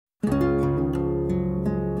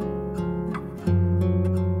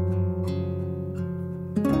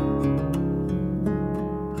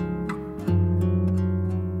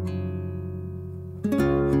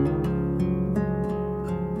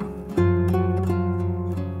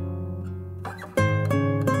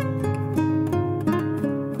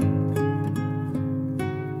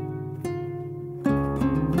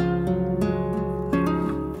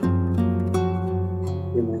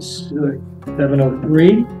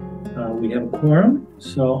7:03. We have a quorum,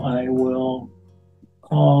 so I will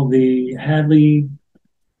call the Hadley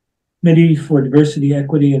Committee for Diversity,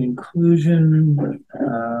 Equity, and Inclusion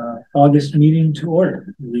August meeting to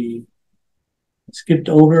order. We skipped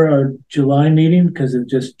over our July meeting because of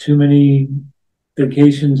just too many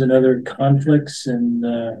vacations and other conflicts and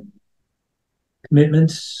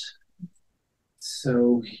commitments.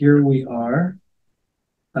 So here we are.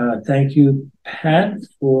 Thank you, Pat,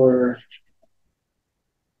 for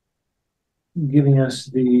giving us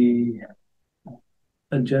the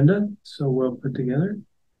agenda so well put together.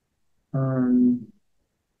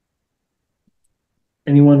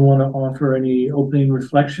 Anyone want to offer any opening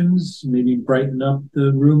reflections, maybe brighten up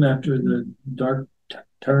the room after the dark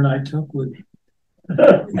turn I took with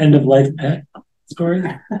end of life pet story?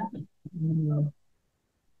 Well,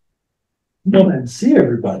 and see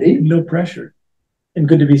everybody. No pressure. And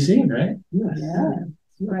good to be seen, right? Yes. Yeah,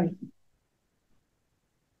 right.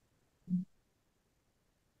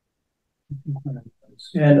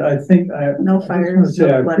 And I think I fires.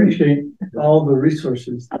 I appreciate all the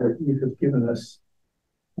resources that you have given us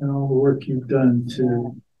and all the work you've done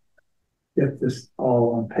to get this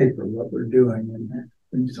all on paper, what we're doing, and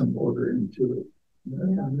bring some order into it.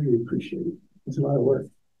 I really appreciate it. It's a lot of work.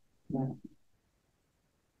 Yeah.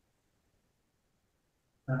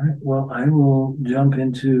 All right, well, I will jump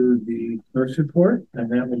into the first report, and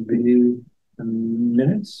that would be the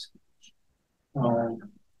minutes.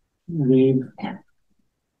 Leave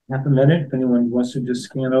half a minute if anyone wants to just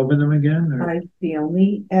scan over them again. Or... The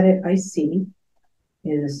only edit I see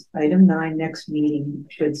is item 9, next meeting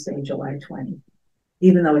should say July 20,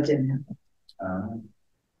 even though it didn't happen.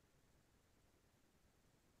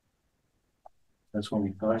 That's what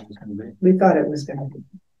we thought it was going to be. We thought it was going to be.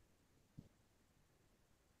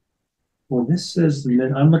 Well, this says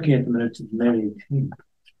I'm looking at the minutes of May 18th.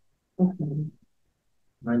 Okay.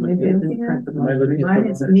 Mine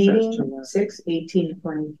is meeting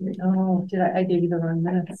 6/18/23. Oh, I gave you the wrong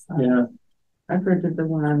minutes. Yeah. I printed the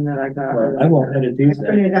one that I got. Well, I won't edit these. I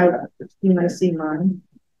printed out. You might see mine.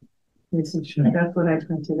 Sure. That's what I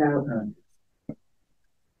printed out.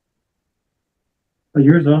 But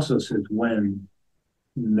yours also says when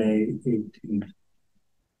May 18th.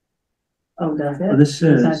 Oh, does it? Well, this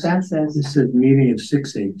says that says. This says meeting of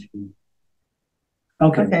 6/18.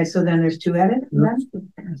 Okay. Okay, so then there's 2 edits. Yep.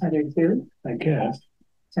 Are there 2? I guess.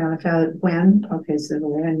 Town of Hadley, when? Okay, so the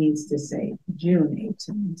when needs to say June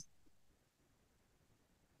 18th.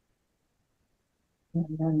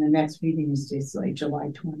 And then the next meeting is just like July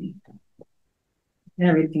 20. And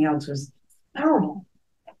everything else was thorough,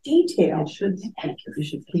 detailed. You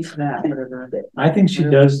should keep that. Whatever. I think she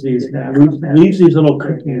does these, leaves these little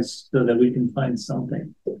cookies so that we can find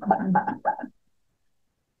something.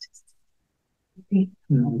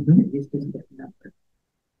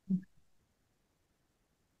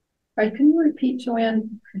 Right, can you repeat,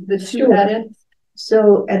 Joanne, the 2 Sure. edits?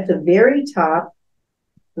 So at the very top,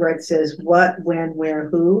 where it says what, when, where,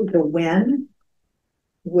 who, the when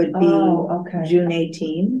would be June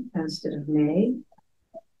 18 instead of May.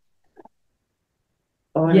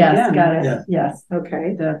 Oh, yes, got it. Yeah. Yes.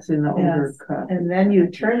 Okay. That's in the older cut. And then you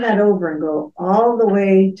turn that over and go all the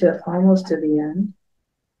way to almost to the end.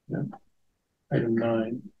 Yeah. Item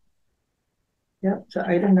 9. Yep. So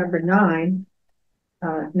item number 9,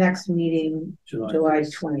 next meeting, July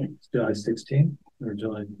 20. July 16th or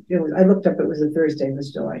July? I looked up, it was a Thursday, it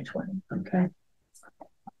was July 20. Okay.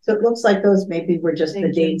 So it looks like those maybe were just the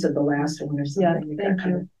dates of the last one or something. Yeah, thank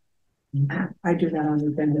you. I do that on the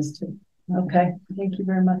agendas too. Okay, thank you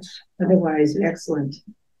very much. Otherwise, excellent.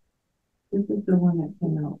 This is the one that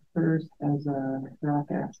came out first as a rock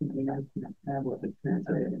action. We have what the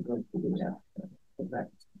translated and go to the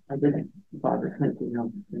I didn't bother thinking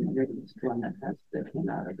of the one that came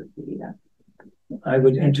out of the PDF. I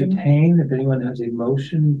would entertain if anyone has a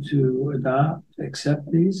motion to accept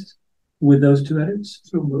these with those 2 edits.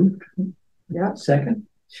 So moved. Yeah. Second?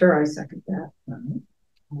 Sure, I second that.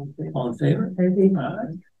 All in favor?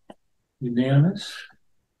 Unanimous.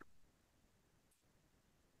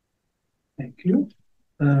 Thank you.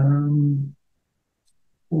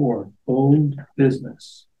 4, old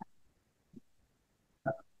business.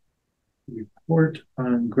 Report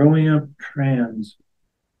on Growing Up Trans,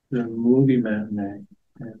 the movie matinee.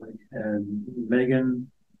 And we had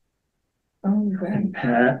Megan and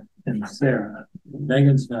Pat and Sarah.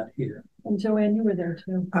 Megan's not here. And Joanne, you were there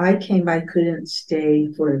too. I couldn't stay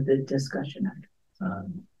for the discussion.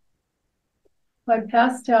 I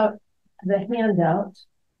passed out the handout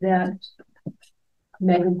that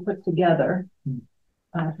Megan put together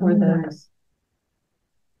for the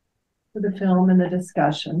for the film and the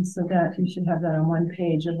discussion, so that you should have that on one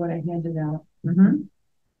page of what I handed out. Mhm.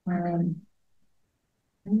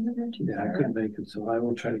 Yeah, I couldn't make it, so I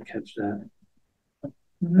will try to catch that. I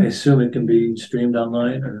Mhm. assume it can be streamed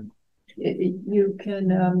online or You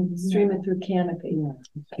can stream it through Canopy,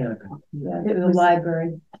 can't. yeah, through the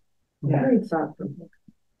library. Very thoughtful.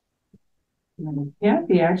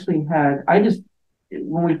 Kathy actually had,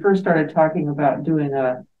 when we first started talking about doing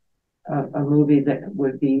a movie that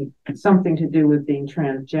would be something to do with being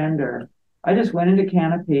transgender, I just went into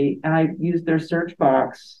Canopy and I used their search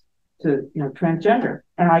box to, transgender,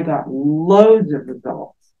 and I got loads of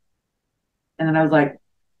results. And then I was like,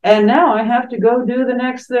 and now I have to go do the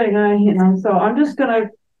next thing. So I'm just gonna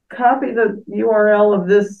copy the URL of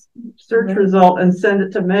this search result and send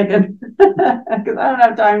it to Megan because I don't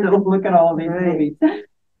have time to look at all of these movies.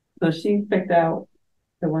 So she picked out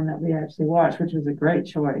the one that we actually watched, which was a great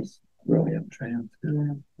choice. Brilliant trans.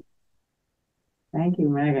 Yeah. Thank you,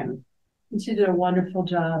 Megan. She did a wonderful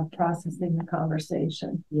job processing the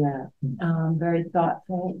conversation. Yeah. Very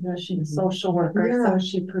thoughtful. She's a social worker, so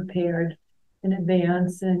she prepared in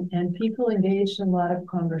advance, and people engaged in a lot of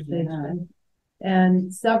conversation.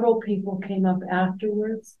 And several people came up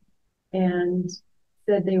afterwards and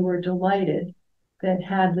said they were delighted that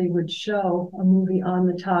Hadley would show a movie on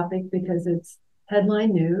the topic because it's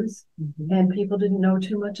headline news and people didn't know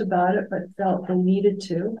too much about it but felt they needed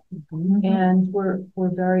to. And we're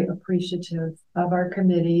very appreciative of our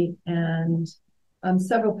committee, and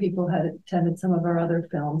several people had attended some of our other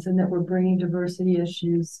films, and that we're bringing diversity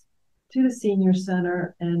issues to the senior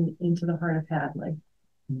center and into the heart of Hadley.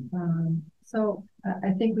 So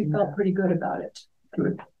I think we felt pretty good about it.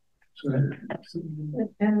 Good.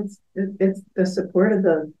 And it's the support of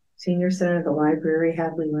the senior center, the library,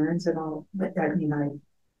 Hadley Learns, and all. But I mean,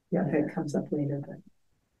 that comes up later, but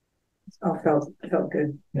it all felt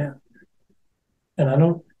good. Yeah. And I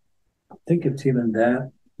don't think it's even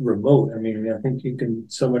that remote. I mean, I think you can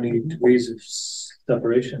so many degrees of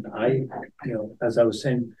separation. As I was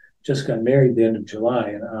saying, just got married the end of July,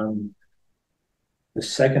 and the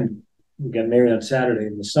second we got married on Saturday,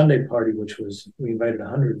 and the Sunday party, which was we invited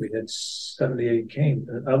 100, we had 78 came.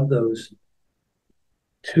 Of those,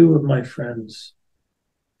 2 of my friends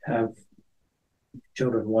have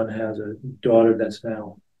children. One has a daughter that's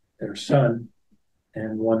now their son,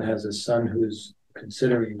 and one has a son who's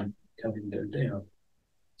considering coming to,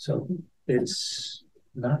 so it's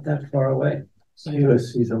not that far away. Sheila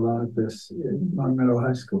sees a lot of this in Long Meadow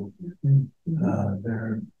High School. They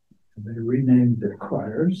renamed their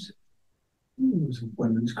choirs. It was a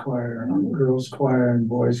women's choir, girls choir, and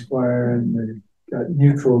boys choir, and they've got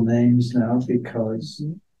neutral names now because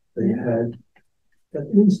they had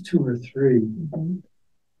at least 2 or 3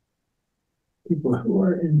 people who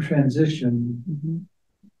are in transition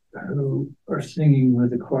who are singing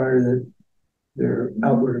with a choir that their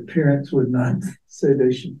outward appearance would not say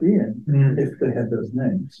they should be in if they had those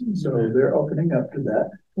names. So they're opening up to that.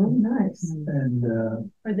 Oh, nice. And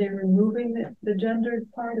Are they removing the gendered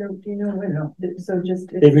part, or do you know what? So just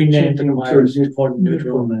They renamed the changing choir to a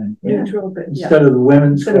neutral name. neutral, but Instead of the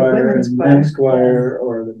women's Instead of choir women's and choir. men's choir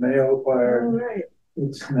or the male choir, Oh, right.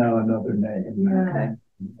 it's now another name.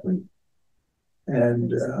 Yeah.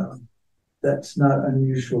 And that's not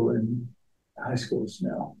unusual in high schools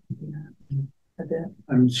now.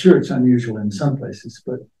 I'm sure it's unusual in some places,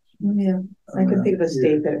 but Yeah, I can think of a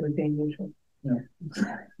state that it would be unusual.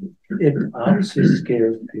 It honestly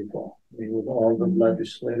scares people. I mean, with all the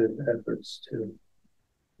legislative efforts too.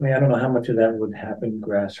 I mean, I don't know how much of that would happen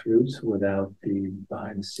grassroots without the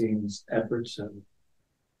behind the scenes efforts of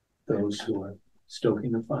those who are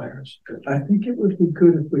stoking the fires. I think it would be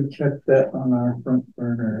good if we kept that on our front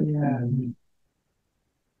burner and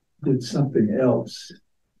did something else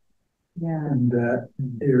in that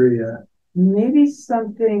area. Maybe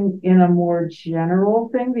something in a more general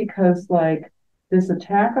thing, because like this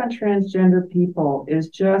attack on transgender people is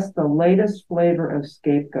just the latest flavor of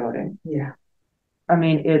scapegoating. Yeah. I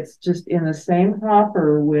mean, it's just in the same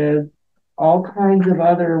hopper with all kinds of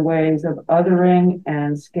other ways of othering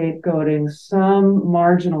and scapegoating some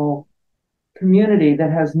marginal community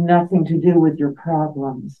that has nothing to do with your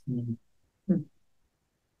problems.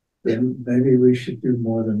 Then maybe we should do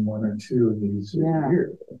more than 1 or 2 of these a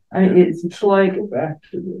year. It's like, Go back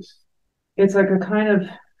to this. it's like a kind of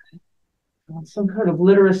some kind of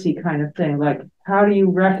literacy kind of thing. Like, how do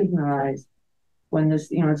you recognize when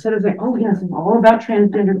this, instead of saying, oh yes, it's all about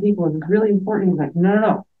transgender people, it's really important. It's like,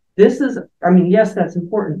 no. This is, I mean, yes, that's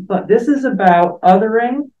important, but this is about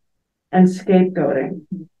othering and scapegoating.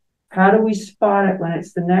 How do we spot it when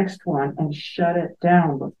it's the next one and shut it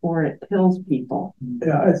down before it kills people?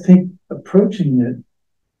 Yeah, I think approaching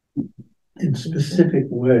it in specific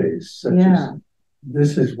ways, such Yeah. as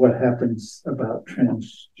this is what happens about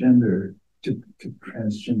transgender to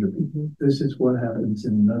transgender people. This is what happens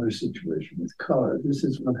in another situation with color. This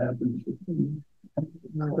is what happens with,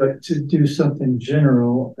 but to do something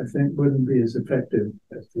general, I think wouldn't be as effective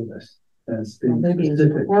as this, as Well, being maybe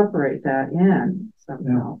specific. incorporate that in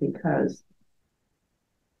somehow, because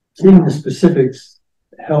Seeing the specifics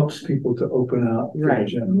helps people to open out to the Right.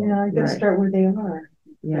 general. Yeah, I gotta Right. start where they are.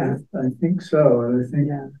 yeah, I think so, and I think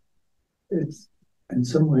yeah, it's, in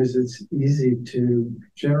some ways, it's easy to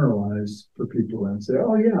generalize for people and say,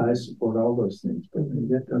 oh yeah, I support all those things, but when you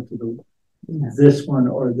get down to the yeah. this one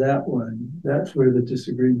or that one, that's where the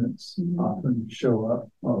disagreements Mhm. often show up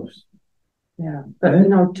most. Yeah, but you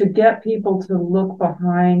know, to get people to look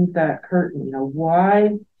behind that curtain, you know,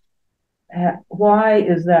 why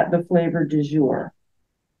is that the flavor du jour?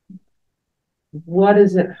 What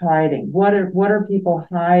is it hiding? What are people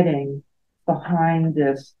hiding behind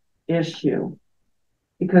this issue?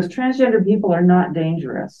 Because transgender people are not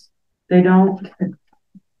dangerous. They don't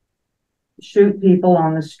shoot people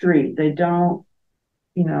on the street. They don't,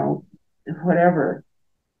 you know, whatever.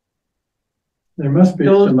 There must be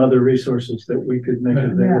Those- some other resources that we could make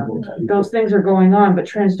Right. available to people. Those things are going on, but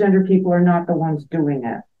transgender people are not the ones doing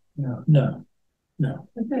it. Yeah. No.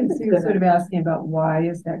 I think so you're sort of asking about why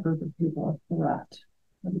is that group of people a threat?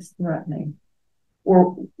 What is threatening?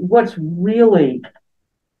 Or what's really,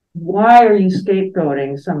 why are you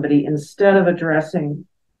scapegoating somebody instead of addressing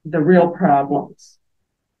the real problems?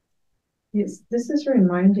 Yes, this is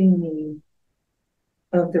reminding me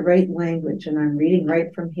of the right language, and I'm reading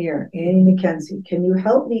right from here. Annie McKenzie, can you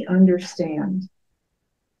help me understand?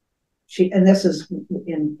 And this is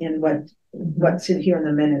in what's in here in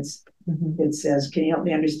the minutes. It says, can you help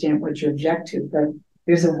me understand what you object to? But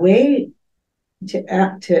there's a way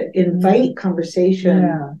to invite conversation.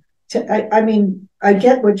 Yeah, I mean, I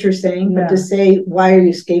get what you're saying, but Yeah. to say, why are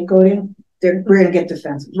you scapegoating? We're gonna get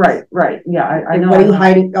defensive. right. Yeah, I know. Why are you I'm not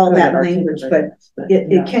hiding all good that at language? articulating But this,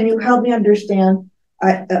 yeah. can you help me understand?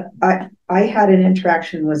 I had an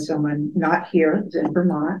interaction with someone, not here, it was in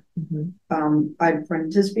Vermont. Mhm. I've run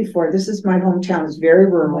into this before. This is my hometown, it's very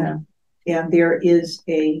rural. Yeah. And there is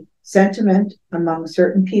a sentiment among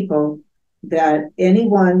certain people that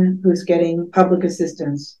anyone who's getting public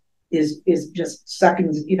assistance is just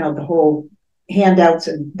sucking, you know, the whole handouts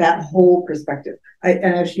and that whole perspective. And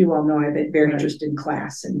as you all know, I've been very interested in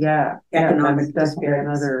class and Yeah, economic that's definitely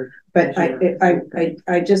disparities. another. But Sure.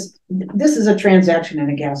 I just, this is a transaction in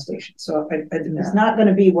a gas station, so it's not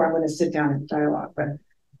gonna be where I'm gonna sit down and dialogue, but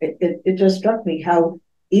it just struck me how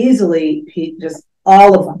easily he just,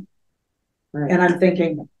 all of them. Right. And I'm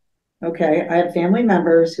thinking, okay, I have family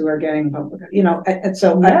members who are getting public, you know, and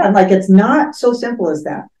so Yeah. I'm like, it's not so simple as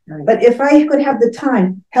that. Right. But if I could have the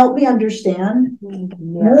time, help me understand Yeah.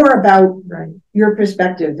 more about Right. your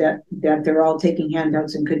perspective that they're all taking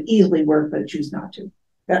handouts and could easily work, but choose not to.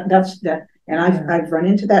 That's that. And I've run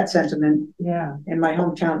into that sentiment Yeah. in my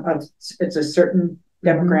hometown of, it's a certain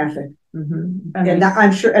demographic. Mm-hmm. And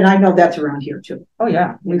I'm sure, and I know that's around here too. Oh,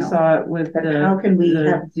 yeah, we You know, saw it with But how can we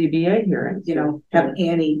the have, ZBA hearings. you know, have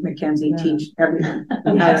Annie McKenzie Yeah. teach everyone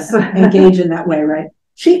how Yes. to engage in that way, right?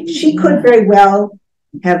 She could very well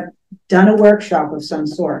have done a workshop of some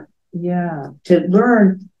sort Yeah, to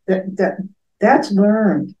learn that's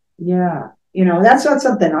learned. yeah, You know, that's not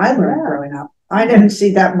something I learned Yeah. growing up. I didn't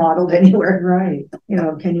see that modeled anywhere. right. You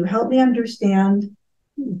know, can you help me understand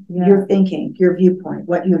Yeah. your thinking, your viewpoint,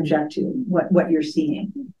 what you object to, what you're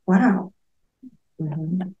seeing? Wow.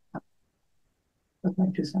 Mhm. That's my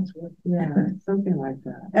 2 cents worth. Yeah, something like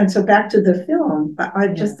that. And so back to the film, I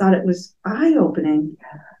just thought it was eye-opening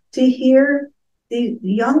to hear the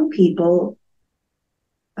young people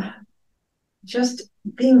just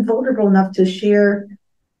being vulnerable enough to share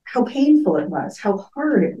how painful it was, how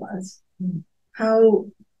hard it was, how,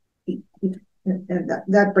 and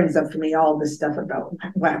that brings up for me all this stuff about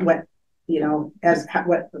what you know,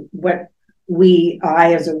 what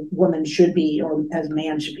I as a woman should be, or as a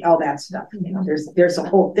man should be, all that stuff. You know, there's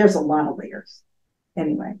a lot of layers.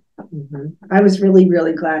 Anyway, Mhm. I was really,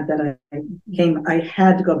 really glad that I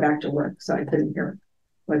had to go back to work, so I couldn't hear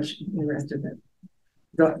the rest of it,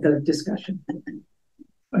 the discussion.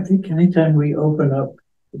 I think anytime we open up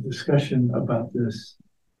a discussion about this,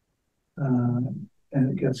 and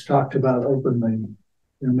it gets talked about openly,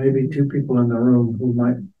 there may be 2 people in the room who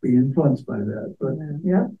might be influenced by that, but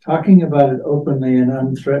Yeah. talking about it openly and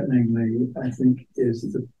unthreateningly, I think,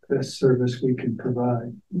 is the best service we can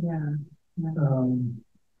provide. Yeah.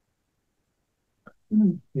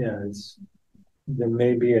 Yeah, there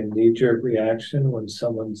may be a knee-jerk reaction when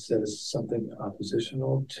someone says something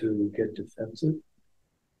oppositional to get defensive.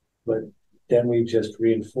 But then we just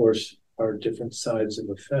reinforce our different sides of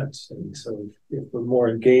the fence. And so if we're more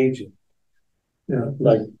engaging,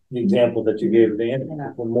 like the example that you gave of Andy,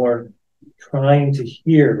 if we're more trying to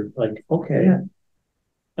hear, like, okay,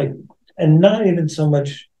 like, and not even so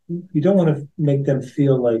much, you don't want to make them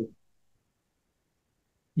feel like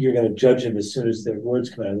you're going to judge them as soon as their words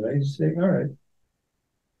come out of their mouth. You say, all right,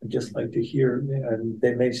 I'd just like to hear, and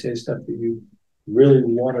they may say stuff that you really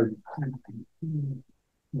want to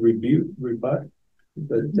rebut,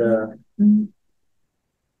 but then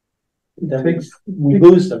we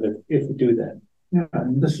lose them if we do that. Yeah,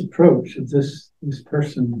 and this approach of this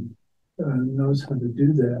person knows how to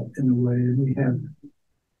do that in a way, and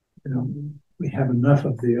we have enough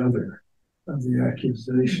of the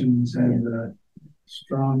accusations and the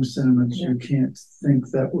strong sentiments. You can't think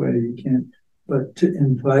that way. You can't. But to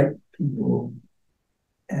invite people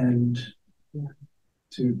and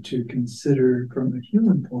to consider from a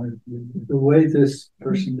human point of view the way this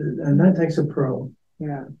person did, and that takes a pro.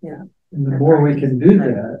 Yeah. And the more we can do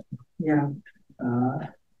that,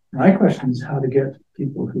 my question is how to get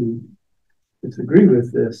people who disagree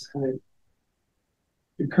with this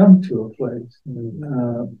to come to a place.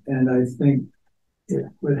 And I think it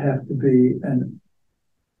would have to be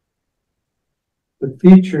the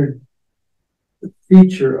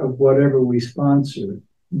feature of whatever we sponsor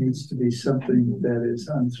needs to be something that is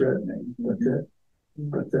unthreatening, but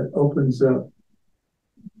that opens up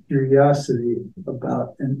curiosity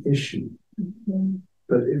about an issue.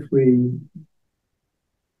 But if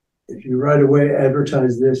you right away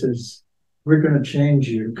advertise this as we're going to change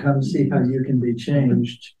you, come see how you can be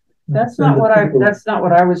changed. That's not what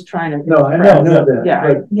I was trying to. No, I know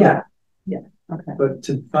that. Yeah. Okay. But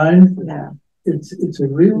to find, it's a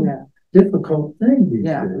real difficult thing these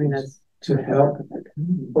days. I mean, that's to help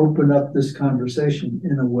open up this conversation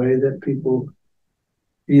in a way that people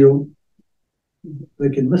feel they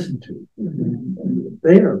can listen to, and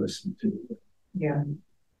they are listened to.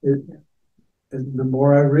 And the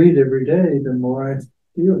more I read every day, the more I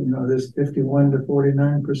feel, there's 51 to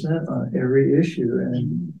 49% on every issue,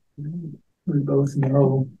 and we both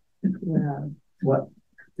know what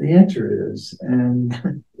the answer is.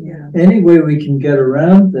 And any way we can get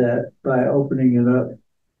around that by opening it up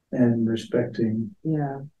and respecting. I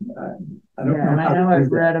don't know. I know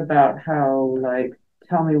I've read about how, like,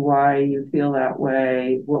 tell me why you feel that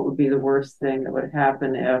way. What would be the worst thing that would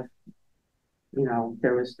happen if,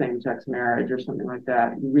 there was same-sex marriage or something like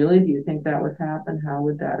that? Really, do you think that would happen? How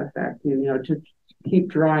would that affect you? To keep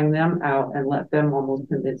drawing them out and let them almost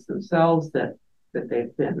convince themselves that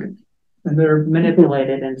they've been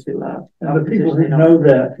manipulated into the people who know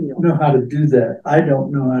how to do that. I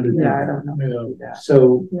don't know how to do that. I don't know.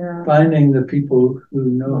 So finding the people who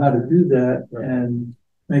know how to do that and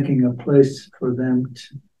making a place for them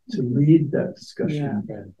to lead that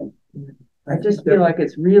discussion. I just feel like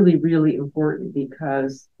it's really, really important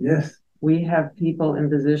because we have people in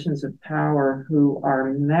positions of power who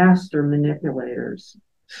are master manipulators.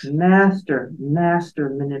 Master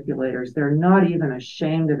manipulators. They're not even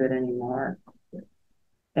ashamed of it anymore.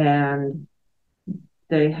 And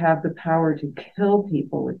they have the power to kill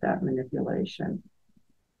people with that manipulation.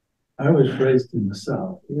 I was raised in the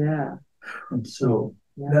South. And so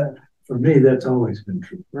that, for me, that's always been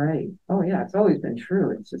true. Right. Oh yeah, it's always been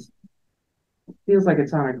true. It's just, it feels like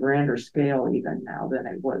it's on a grander scale even now than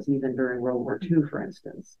it was even during World War II, for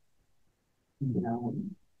instance.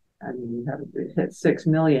 I mean, we haven't hit 6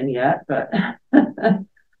 million yet, but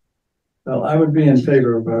well, I would be in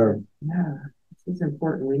favor of our this is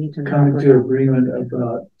important. We need to coming to agreement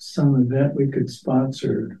about some event we could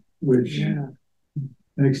sponsor, which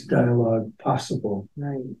makes dialogue possible.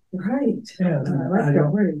 Right. Yeah, I like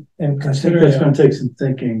that word. And I think considering that's going to take some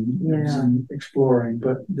thinking and some exploring.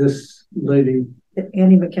 But this lady,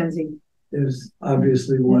 Annie McKenzie, is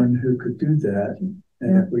obviously one who could do that,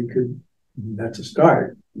 and if we could, that's a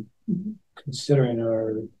start. Considering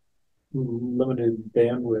our limited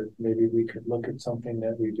bandwidth, maybe we could look at something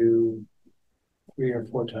that we do 3 or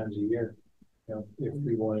 4 times a year, if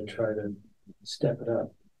we want to try to step it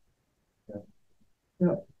up.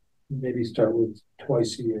 Maybe start with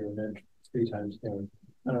twice a year and then 3 times a year.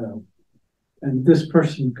 I don't know. And this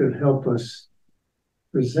person could help us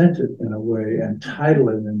present it in a way and title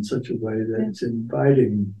it in such a way that it's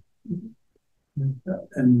inviting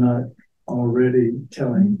and not already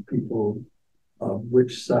telling people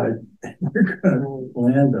which side we're going to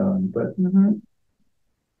land on. But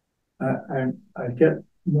I get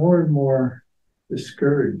more and more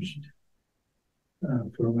discouraged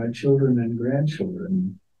for my children and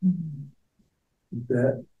grandchildren.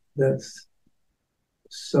 That's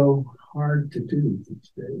so hard to do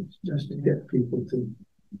these days, just to get people to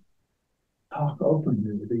talk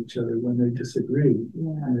openly with each other when they disagree.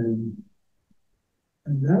 Yeah.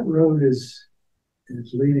 And that road is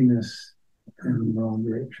leading us in the wrong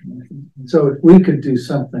direction, I think. So if we could do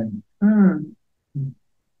something, and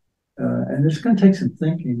it's going to take some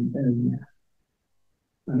thinking, and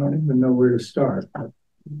I don't even know where to start, but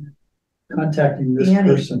contacting this Annie.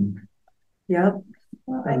 person. Yep.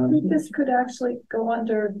 Well, I think this could actually go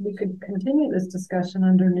under, we could continue this discussion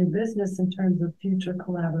under new business in terms of future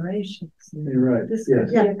collaborations. You're right. This Yes.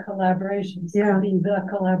 could be a collaboration. This Yeah. could be the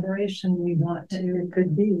collaboration we want to It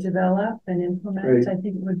could be. develop and implement. Great. I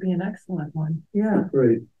think it would be an excellent one. Yeah.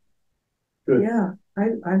 Great. Good. Yeah.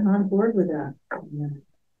 I'm on board with that.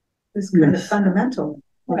 This is kind of Yes. fundamental.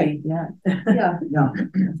 Right, yeah. Yeah. Yeah.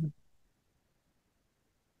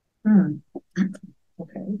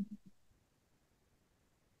 Okay.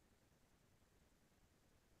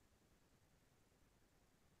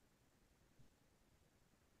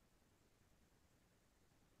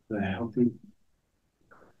 The healthy,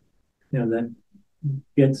 that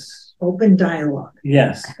gets, Open dialogue.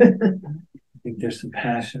 yes. I think there's some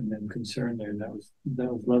passion and concern there. That was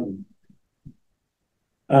lovely.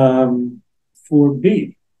 For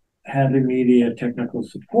B, Hadley Media Technical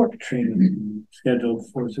Support Training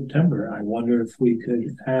scheduled for September. I wonder if we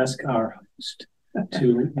could ask our host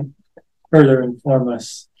to further inform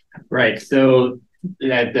us. Right. So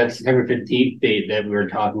that September 15th date that we were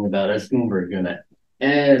talking about, that's when we're gonna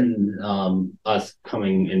end us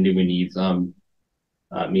coming and doing these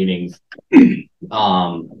meetings.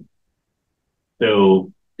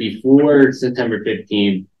 So before September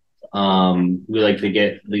 15th, we like to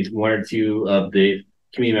get at least one or two of the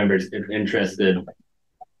community members, if interested,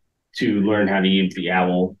 to learn how to use the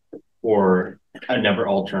OWL or another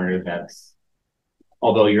alternative that's,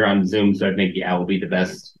 although you're on Zoom, so I think the OWL will be the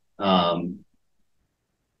best plan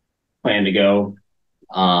to go.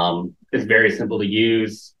 It's very simple to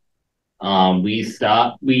use. Since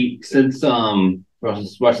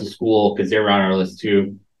Russell School, because they were on our list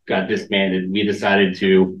too, got disbanded, we decided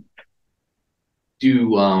to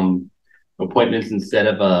do appointments instead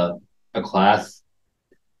of a class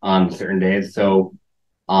on certain days. So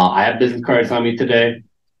I have business cards on me today.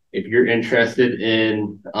 If you're interested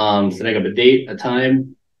in setting up a date, a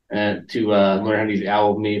time to learn how to use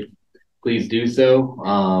OWL with me, please do so.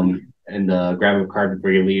 And grab a card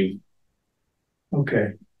before you leave.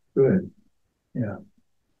 Okay, good. Yeah.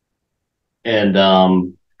 And I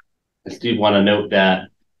still want to note that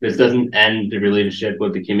this doesn't end the relationship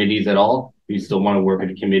with the committees at all. We still want to work with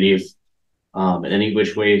the committees in any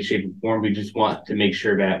which way, shape, or form. We just want to make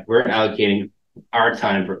sure that we're allocating our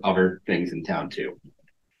time for other things in town too.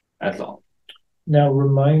 That's all. Now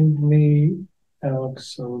remind me,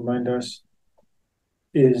 Alex, or remind us,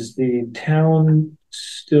 is the town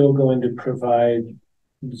still going to provide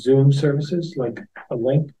Zoom services, like a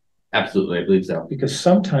link? Absolutely, I believe so. Because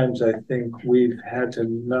sometimes I think we've had to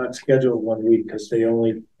not schedule 1 week because they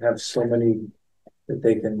only have so many that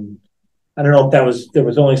they can. I don't know if there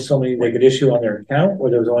was only so many they could issue on their account, or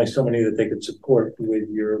there was only so many that they could support with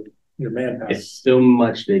your manpower. It's so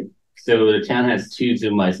much that, so the town has 2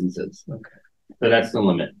 Zoom licenses. Okay. So that's the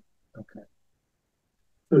limit. Okay.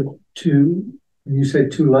 So when you say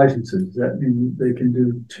 2 licenses, does that mean they can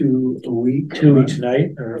do 2 a week? 2 each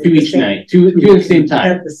night, or 2 each night, two at the same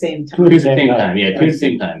time. At the same 2 time. at the same time, yeah, 2 at the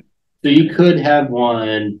same time. So you could have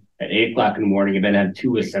one at 8 o'clock in the morning and then have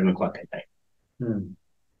 2 at 7 o'clock at night.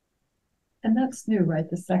 And that's new, right?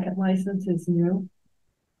 The second license is new.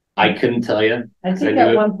 I couldn't tell you. I think I at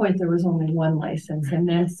knew it. one point there was only one license, and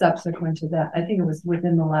then subsequent to that, I think it was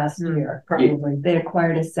within the last year, Probably. they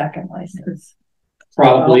acquired a second license.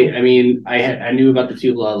 Probably. I mean, I knew about the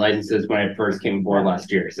 2 licenses when I first came aboard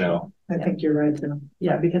last year. So I think you're right, though.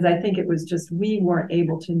 Yeah, because I think it was just, we weren't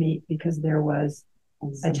able to meet because there was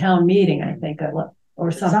a town meeting, I think, or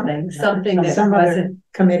something that Some other wasn't,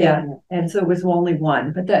 committee. yeah, and so it was only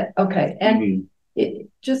one, but that, okay, and mhm.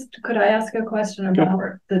 could I ask a question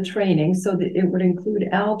about the training? So that it would include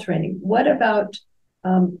OWL training. What about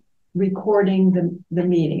recording the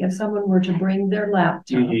meeting? If someone were to bring their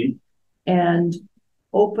laptop and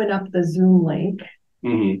open up the Zoom link.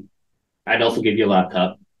 I'd also give you a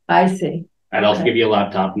laptop. I see. I'd also give you a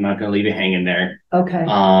laptop. I'm not going to leave it hanging there. Okay.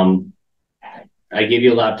 I give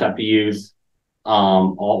you a laptop to use.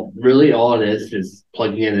 All it is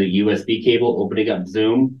plugging in the USB cable, opening up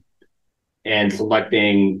Zoom, and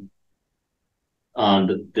selecting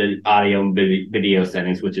the audio and video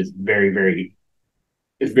settings, which is very, very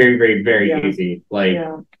It's very, very, very Yeah. easy. Like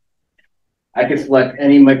Yeah, I can select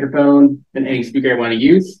any microphone and any speaker I want to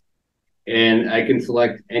use, and I can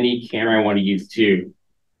select any camera I want to use too.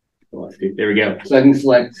 So let's see. There we go. So I can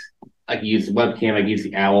select. I can use the webcam. I can use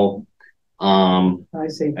the owl. I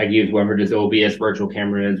see. I can use whatever this OBS virtual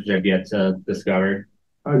camera is, which I've yet to discover.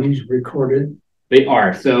 Are these recorded? They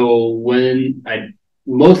are. So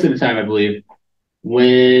most of the time, I believe,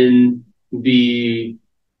 when the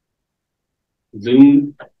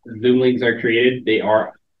Zoom links are created, they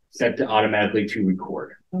are set to automatically to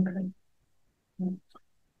record. Okay.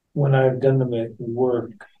 When I've done them at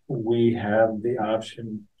work, we have the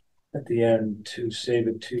option at the end to save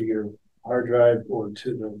it to your hard drive or to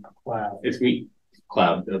the cloud. It's me,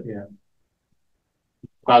 cloud. Yeah.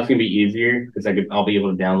 Cloud's gonna be easier because I'll be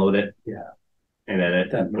able to download it. Yeah. And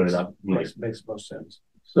edit That and put it up. makes most sense.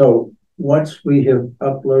 So once we have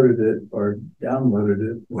uploaded it or downloaded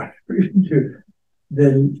it, whatever you do,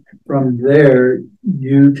 then from there,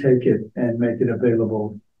 you take it and make it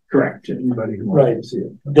available. Correct. To anybody who Right. wants to see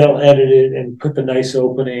it. They'll edit it and put the nice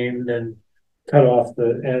opening and cut off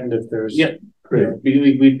the end if there's. Yep. Great.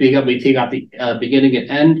 We take out the beginning and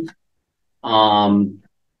end.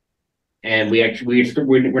 And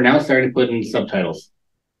we're now starting to put in subtitles.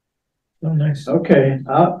 Oh, nice. Okay,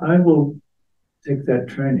 I will take that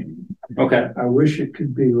training. Okay. I wish it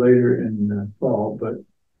could be later in the fall, but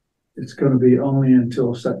it's going to be only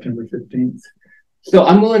until September 15th. So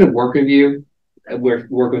I'm willing to work with you. Work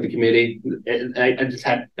with the committee. I just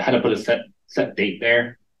had to put a set date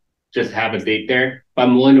there. Just have a date there. But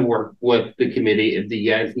I'm willing to work with the committee if you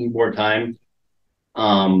guys need more time.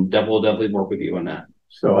 That will definitely work with you on that.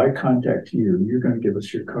 So I contact you. You're going to give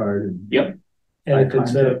us your card. And Yep. And I if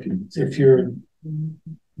it's contact you.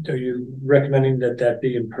 are you recommending that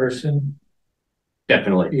be in person?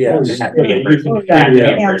 Definitely. Yeah. Oh, It has to be in person. Oh, It has to be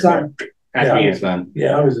in yeah. person. Has to be in person.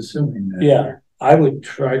 Yeah, I was assuming that. Yeah, I would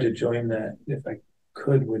try to join that if I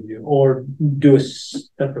could with you, or do a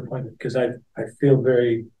separate appointment, because I feel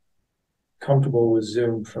very comfortable with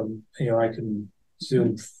Zoom from, I can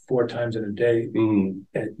Zoom 4 times in a day Mhm.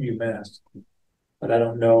 at UMass. But I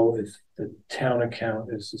don't know if the town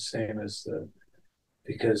account is the same as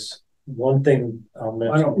because one thing I'll Why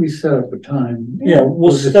mention. don't we set up a time? Yeah,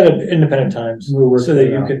 we'll just- set up independent times We'll work so that that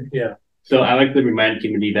you out. can, yeah. So I like to remind the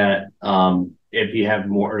community that if you have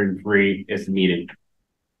more than 3, it's a meeting.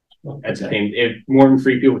 At the same, if more than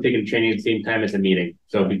 3 people taking training at the same time, it's a meeting.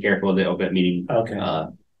 So be careful of the open meeting. Okay,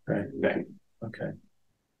 Right. Thing. okay.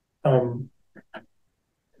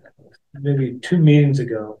 Maybe 2 meetings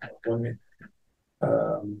ago, when we,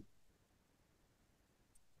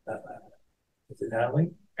 is it Abby?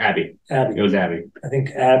 Abby. It Abby. was Abby. I think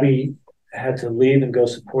Abby had to leave and go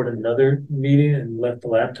support another meeting and left the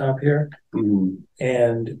laptop here. Mhm.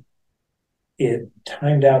 And it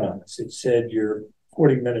timed out on us. It said your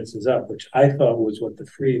 40 minutes is up, which I thought was what the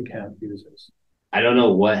free account uses. I don't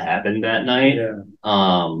know what happened that night. Yeah.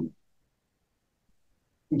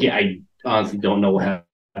 Yeah, I honestly don't know what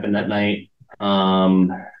happened that night.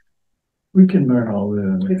 We can learn all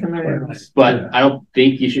the. We can learn it. But I don't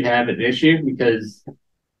think you should have an issue because,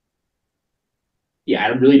 I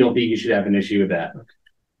really don't think you should have an issue with that.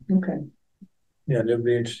 Okay. Yeah, it'd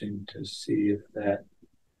be interesting to see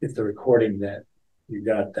if the recording that you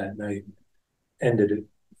got that night ended at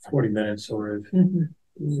 40 minutes or if Mhm.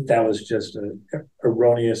 that was just a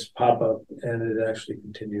erroneous pop-up and it actually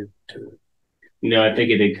continued to. No, I think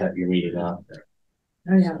it did cut your meeting off.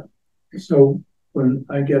 Oh, yeah. So when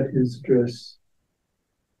I get his address,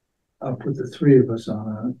 I'll put the 3 of us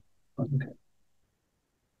on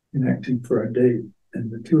connecting for a date,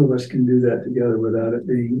 and the 2 of us can do that together without it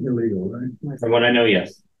being illegal, right? From what I know,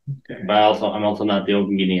 yes. Okay. But I'm also not the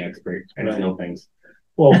open meeting expert. I just Right. know things.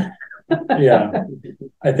 Well, yeah,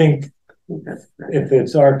 I think if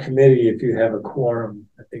it's our committee, if you have a quorum,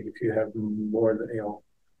 I think if you have more than,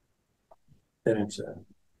 then it's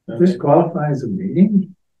This qualifies a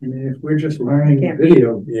meeting? I mean, if we're just learning Can't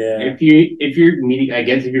video, yeah, If you're meeting, I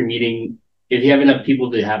guess if you have enough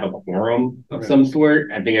people to have a quorum of Right. some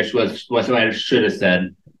sort, I think what I should have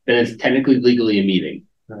said, then it's technically legally a meeting.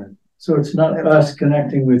 so it's not us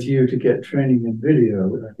connecting with you to get training in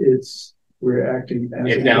video, it's we're acting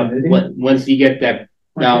as If a now, committee. once you get that,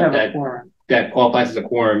 Once you now have a that quorum. that qualifies as a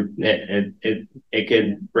quorum, it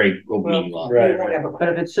could break open meeting law. right, Whatever. But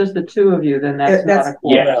if it's just the 2 of you, then that's That's- not a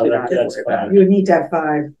quorum. Yeah, so you don't that- have to that's worry about fine. it. You would need to have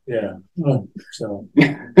 5. yeah. So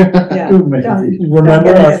Yeah. Too many. Done.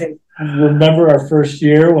 remember our first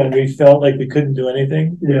year when we felt like we couldn't do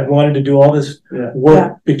anything? Yeah. We wanted to do all this Yeah. Yeah.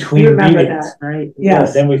 work between You remember meetings. that. Right?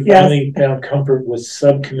 Yes. Then we yes. finally found comfort with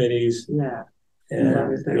subcommittees Yeah. As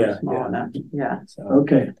long as they were yeah, small yeah. enough, yeah, So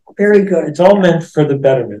Okay, Very good. it's all meant for the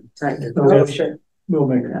betterment. right. Oh, sure. we'll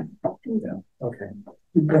make it. Okay.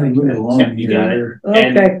 We're gonna move along Yeah, you got it. here.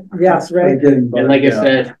 Okay, yes, We're right. getting And like I bogged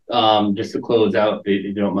down. said, just to close out, if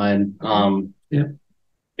you don't mind, Yeah.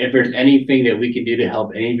 if there's anything that we can do to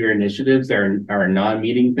help any of your initiatives that are a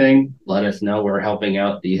non-meeting thing, let us know. We're helping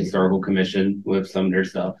out the historical commission with some of their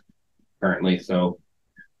stuff currently. So,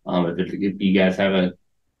 if you guys have a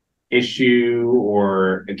issue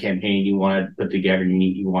or a campaign you want to put together,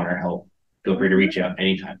 you want our help, feel free to reach out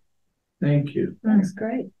anytime. Thank you. That's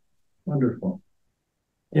great. Wonderful.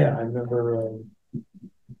 Yeah, I remember,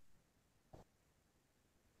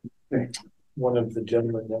 one of the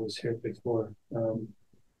gentlemen that was here before,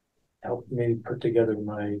 helped me put together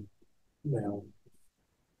my,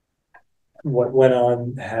 what went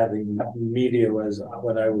on having media was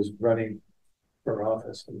when I was running for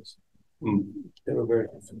office. They were very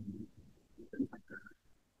helpful.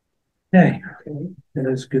 Okay, that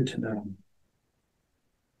is good to know.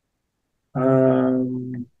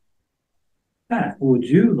 Pat, would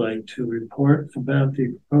you like to report about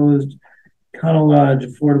the proposed Connell Lodge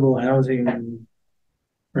affordable housing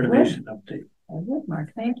renovation update? I would,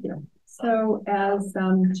 Mark, thank you. So as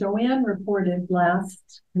Joanne reported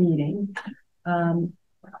last meeting,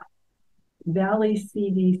 Valley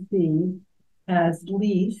CDC has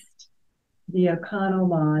leased the O'Connell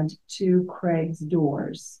Lodge to Craig's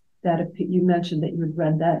Doors. That you mentioned that you had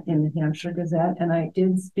read that in the Hampshire Gazette, and I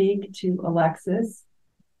did speak to Alexis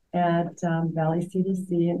at Valley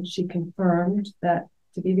CDC, and she confirmed that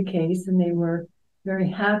to be the case, and they were very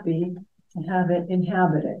happy to have it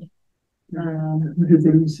inhabited. Who did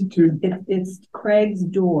they lease it to? It's Craig's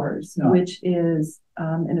Doors, Oh. which is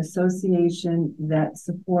an association that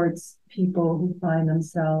supports people who find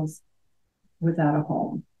themselves without a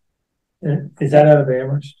home. Is that out of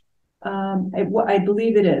Amherst? I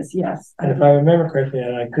believe it is, yes. And if I remember correctly,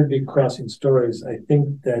 and I could be crossing stories, I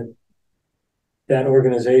think that that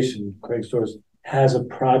organization, Craig's Doors, has a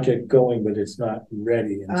project going, but it's not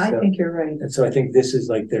ready. And I so, think you're right. and so I think this is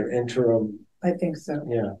like their interim. I think so.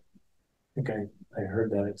 Yeah, I think I heard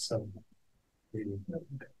that at some meeting.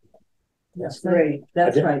 Yes, Great.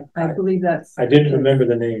 That's I did- right. I believe that's. I didn't remember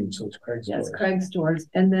the name, so it's Craig's Yes, Doors. Craig's Doors.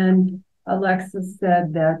 And then Alexis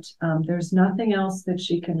said that there's nothing else that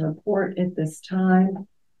she can report at this time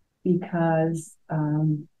because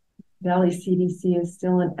Valley CDC is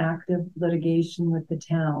still in active litigation with the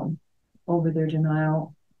town over their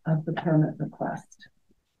denial of the permit request.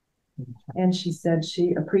 And she said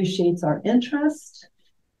she appreciates our interest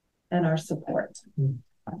and our support.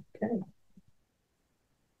 Okay.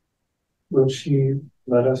 Will she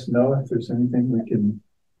let us know if there's anything we can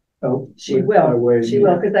help? She with by will, way she of-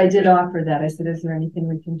 will, because I did offer that. I said, is there anything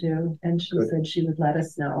we can do? And she Good. said she would let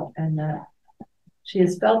us know, and that she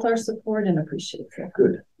has felt our support and appreciates it.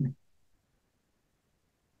 Good.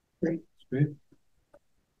 Great.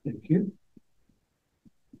 Thank you.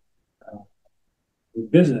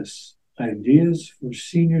 Business ideas for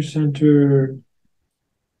senior center,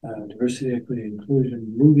 diversity, equity,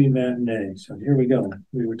 inclusion, movie matinee. So here we go.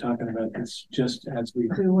 We were talking about this just as we.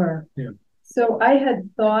 We were. Yeah. So I had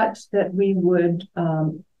thought that we would,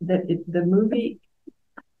 the movie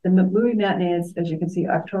matinee is, as you can see,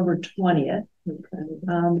 October 20th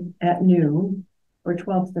at noon or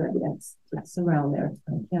 12:30. It's around there.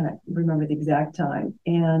 I can't remember the exact time.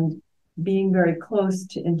 And being very close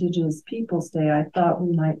to Indigenous Peoples Day, I thought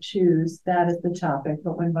we might choose that as the topic.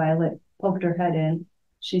 But when Violet poked her head in,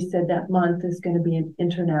 she said that month is going to be an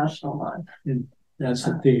international month. That's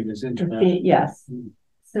the theme, is international. Yes. Mm.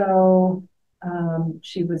 So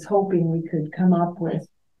she was hoping we could come up with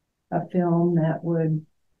a film that would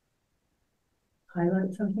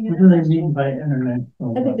highlight something. What do they international. mean by internet?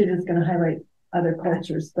 I think they're just going to highlight other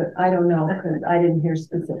cultures, but I don't know because I didn't hear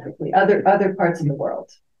specifically other parts of the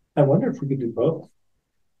world. I wonder if we could do both.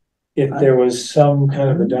 If there was some kind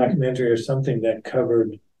of a documentary or something that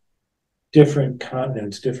covered different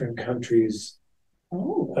continents, different countries,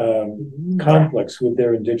 Oh, conflicts with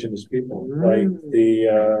their indigenous people, like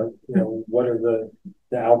the what are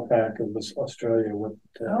the outback of Australia? What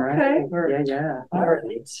okay. Yeah. Or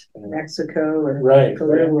Mexico or right, Peru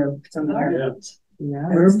right. or somewhere. Yeah.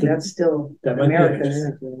 Yeah. That's still That might be America's.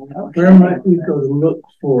 interesting. Okay. Where might we go to look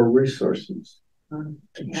for resources to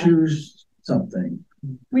Yeah. choose something?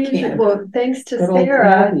 Well, thanks to Good old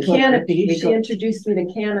Sarah, Canopy. Canopy, she introduced me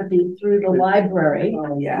to Canopy through the library.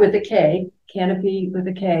 Oh, yeah. With a K, Canopy with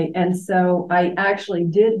a K. And so I actually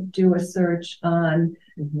did do a search on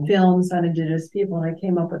films on Indigenous people, and I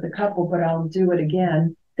came up with a couple, but I'll do it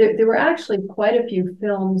again. There were actually quite a few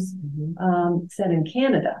films set in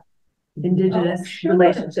Canada. Indigenous Oh, sure.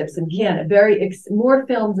 relationships in Canada. More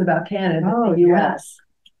films about Canada than Oh, the US.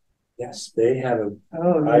 Yes, they have a,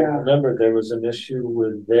 Oh, I remember there was an issue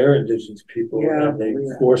with their indigenous people Yeah. and they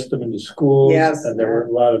forced them into schools. Yes. And there were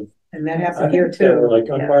a lot of, And that I happened here think there were too. like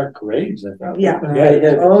Yeah. unmarked graves, I think. Yeah.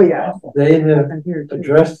 Yeah. Oh, yeah. They have And here too.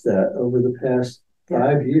 addressed that over the past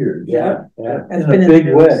 5 years. Yeah, yeah. That's In been a in the big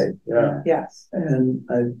news. way, Yeah. Yes. and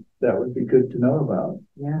that would be good to know about.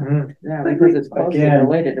 Yeah, Mhm. yeah, because it's closely Again-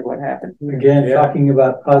 related to what happened here. Again, Yeah. talking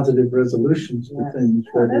about positive resolutions for Yes. things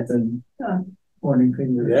Oh, rather that's- than yeah. pointing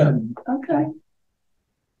fingers. Yeah. and- Okay.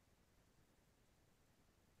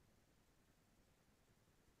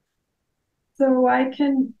 So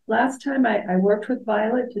last time I worked with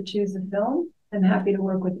Violet to choose a film. I'm happy to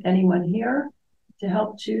work with anyone here to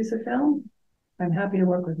help choose a film. I'm happy to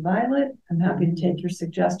work with Violet. I'm happy to take your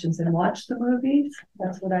suggestions and watch the movies.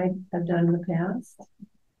 That's what I have done in the past.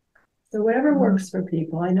 So whatever works for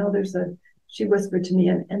people. I know she whispered to me,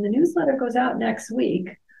 and the newsletter goes out next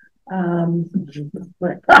week. But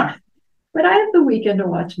I have the weekend to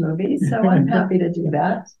watch movies, so I'm happy to do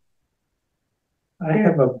that. I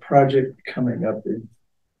have a project coming up in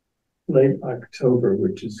late October,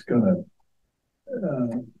 which is gonna,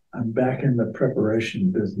 I'm back in the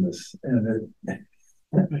preparation business and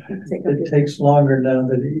it takes longer now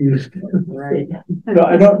than it used to. Right. So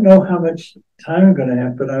I don't know how much time I'm gonna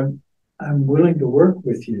have, but I'm willing to work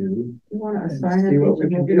with you. You wanna And assign see it what each we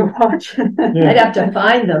can movie do. to watch? I'd have to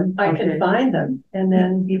find them. I Okay. can find them, and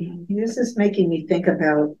then This is making me think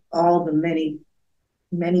about all the many,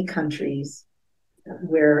 many countries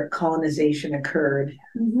where colonization occurred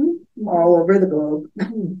all over the globe.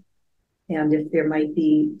 And if there might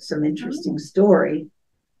be some interesting story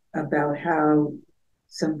about how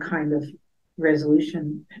some kind of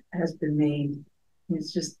resolution has been made.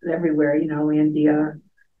 It's just everywhere, India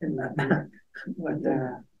and the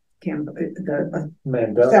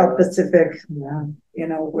Mandela. South Pacific,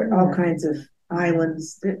 Yeah, where all kinds of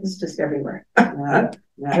islands, it's just everywhere. yeah,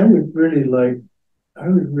 I would really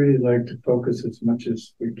like to focus as much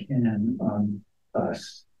as we can on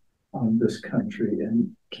us, on this country,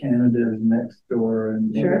 and Canada is next door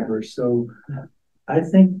and Sure. whatever. So I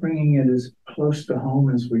think bringing it as close to home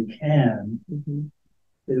as we can Mhm.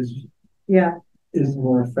 is Yeah,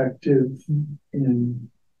 more effective in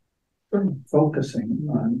focusing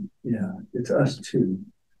on, it's us too.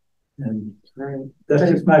 And Right. that's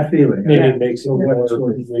just my feeling. Maybe it makes it So more what's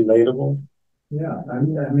worth- relatable. Yeah,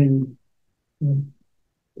 I mean,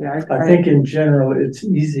 Yeah, I think in general, it's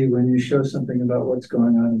easy when you show something about what's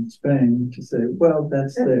going on in Spain to say, well,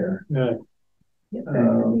 that's there. Yeah.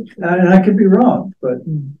 And I could be wrong, but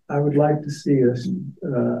I would like to see us,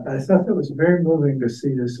 I thought that was very moving to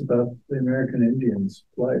see this about the American Indians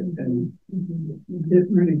plight. And it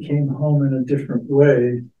really came home in a different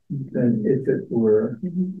way than if it were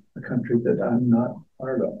a country that I'm not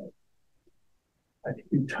part of. I could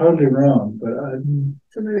be totally wrong, but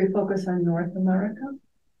so maybe focus on North America,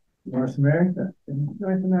 North America,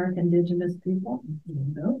 North American Indigenous people.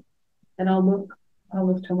 no? And I'll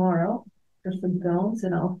look tomorrow for some films,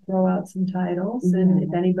 and I'll throw out some titles, and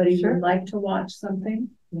if anybody Sure. would like to watch something.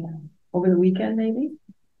 Yeah. Over the weekend, maybe.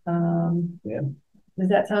 Yeah. Does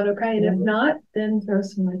that sound okay? And if not, then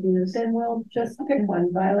those some ideas. then we'll just pick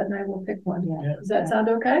one. Violet and I will pick one. Yeah. Does that sound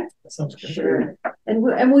okay? That sounds good. Sure. And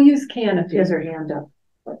we'll use She Canopy. has her hand up.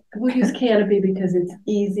 We'll use Canopy because it's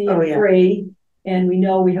easy Oh, and yeah. free, and we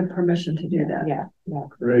know we have permission to do that. Yeah, yeah.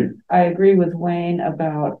 Great. I agree with Wayne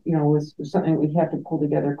about, was something we have to pull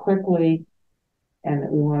together quickly. And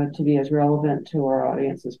that we want it to be as relevant to our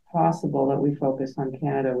audience as possible, that we focus on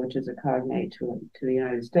Canada, which is a cognate to the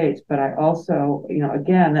United States. But I also,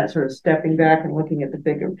 again, that sort of stepping back and looking at the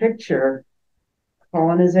bigger picture,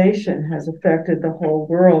 colonization has affected the whole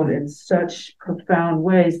world in such profound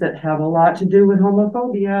ways that have a lot to do with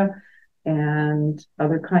homophobia and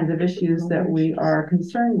other kinds of issues that we are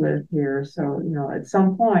concerned with here. So, at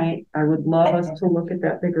some point, I would love us to look at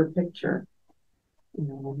that bigger picture.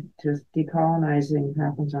 Just decolonizing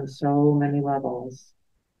happens on so many levels.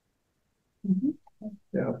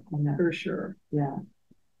 Yeah, Yeah, for sure. yeah.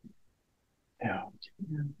 Yeah.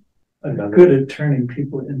 I'm Another- good at turning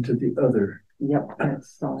people into the other. Yep,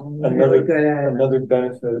 that's so. Another, good at it. another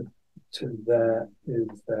benefit to that is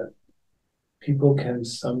that people can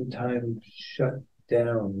sometimes shut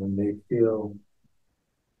down when they feel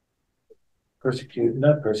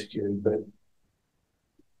not persecuted, but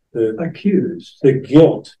Accused. the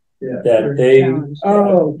guilt Yeah. that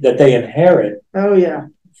Oh, they inherit oh, yeah.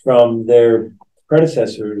 from their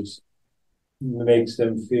predecessors makes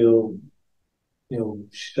them feel,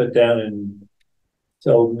 shut down. And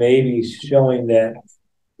so maybe showing that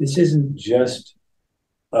this isn't just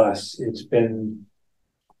us. It's been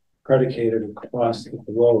predicated across the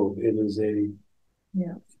globe. It is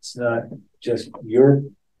Yeah. it's not just your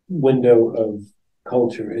window of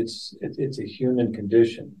culture. It's a human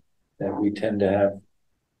condition that we tend to have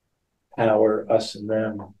power, us and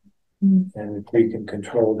them. Mm. And if we can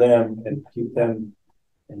control them and keep them,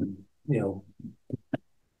 and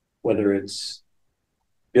whether it's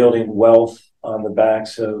building wealth on the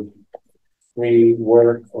backs of free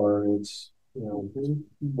work or it's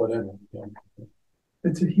whatever.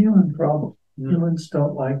 It's a human problem. Mm. Humans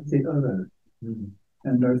don't like the other Mm.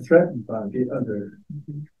 and are threatened by the other.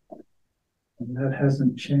 And that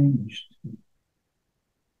hasn't changed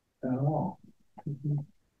at all.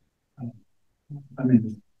 I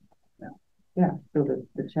mean, Yeah, so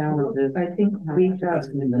the challenge is. I think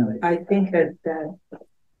I think that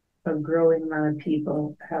a growing amount of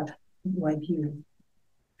people have, like you,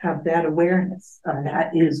 have that awareness of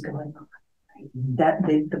that is going on. Right? That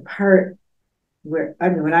the part where, I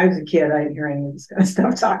mean, when I was a kid, I didn't hear any of this kind of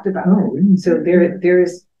stuff talked about. So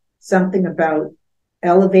there's something about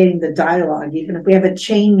elevating the dialogue, even if we haven't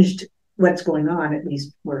changed what's going on, at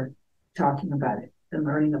least we're talking about it and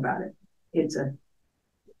learning about it. It's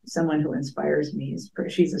someone who inspires me.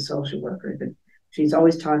 She's a social worker, but she's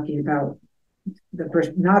always talking about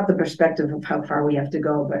not the perspective of how far we have to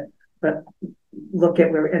go, but look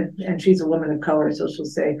at where, and she's a woman of color, so she'll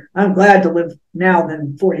say, I'm glad to live now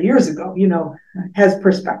than 40 years ago, has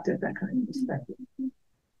perspective, that kind of perspective.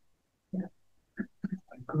 Yeah.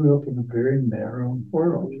 I grew up in a very narrow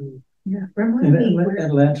world. Yeah. Remind me In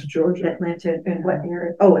Atlanta, Georgia. Atlanta, and what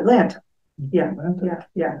area? Oh, Atlanta. Yeah. Atlanta.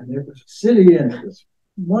 Yeah. And it was a city and it was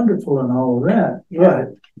wonderful and all of that. Yeah.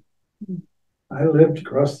 But I lived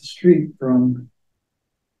across the street from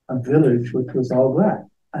a village which was all black.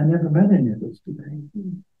 I never met any of those people.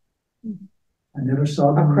 I never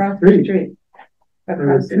saw them Across on the street. street. There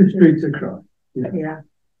were two streets across. Yeah.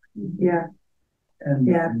 Yeah. And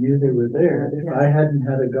Yeah. I knew they were there. If I hadn't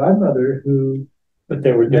had a godmother who, But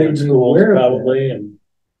there were Made different me schools aware of probably, and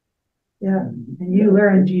Yeah. And you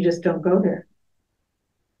learned, you just don't go there.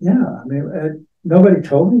 yeah, I mean, nobody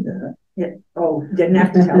told me that. Yeah. Oh, didn't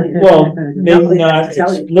have to tell you. well, maybe Nobody has not to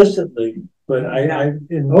tell you. explicitly, but I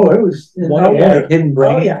in Oh, it was in one the of air. the hidden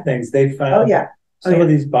brain Oh, yeah. things they found. Oh, yeah. Some Oh, of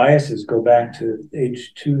these biases go back to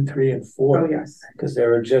age 2, 3, and 4. Oh, yes. Because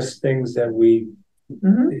there are just things that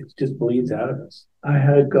Mm-hmm. it just bleeds out of us. I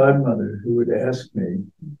had a godmother who would ask me,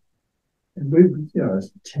 and we,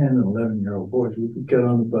 as 10 and 11-year-old boys, we would get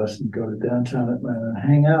on the bus and go to downtown Atlanta and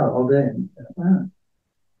hang out all day in Atlanta.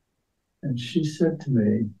 And she said to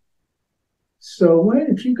me, so Wayne,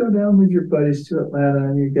 if you go down with your buddies to Atlanta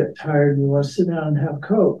and you get tired and you want to sit down and have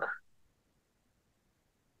Coke,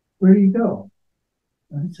 where do you go?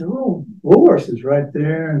 I said, oh, Woolworths is right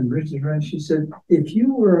there and Rich is right. She said, if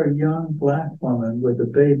you were a young black woman with a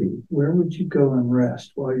baby, where would you go and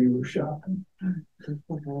rest while you were shopping?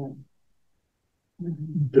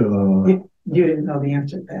 Duh. You didn't know the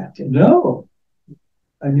answer to that, did you? No,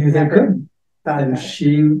 I knew they Never couldn't. Thought And about it.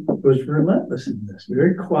 she was relentless in this,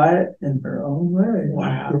 very quiet in her own way.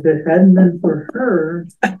 Wow. If it hadn't been for her,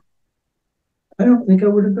 I don't think I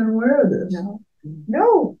would have been aware of this.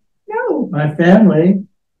 No. My family,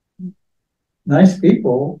 nice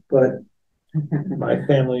people, but My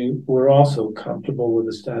family were also comfortable with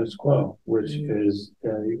the status quo, which is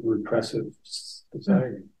a repressive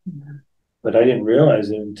society. But I didn't realize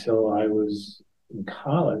it until I was in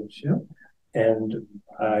college. And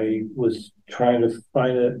I was trying to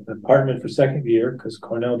find an apartment for second year because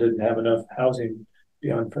Cornell didn't have enough housing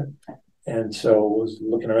beyond. And so I was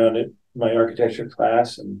looking around at my architecture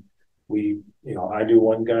class, and I knew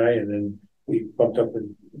one guy, and then we bumped up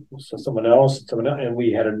and someone else, and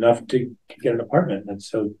we had enough to get an apartment. And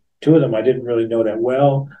so two of them I didn't really know that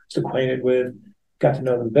well, was acquainted with, got to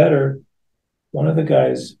know them better. One of the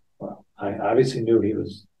guys, well, I obviously knew he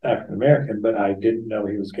was African American, but I didn't know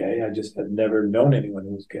he was gay. I just had never known anyone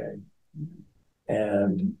who was gay.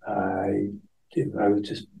 And I was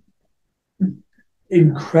just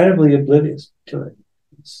incredibly oblivious to it.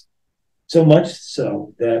 So much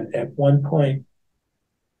so that at one point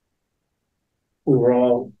we were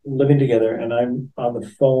all living together, and I'm on the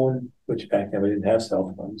phone, which back then we didn't have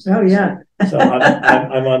cell phones. Oh, yeah. So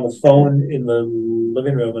I'm on the phone in the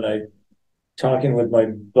living room, and I'm talking with my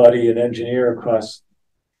buddy, an engineer across,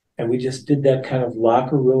 and we just did that kind of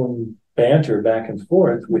locker room banter back and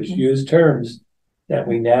forth, which used terms that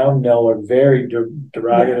we now know are very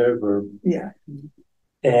derogative or. Yeah.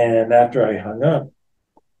 And after I hung up,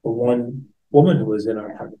 the one woman who was in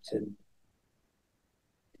our apartment said,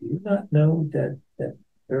 do you not know that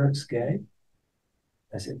Eric's gay?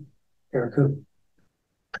 I said, Erica,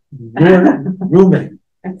 your roommate,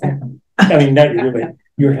 I mean, not your roommate,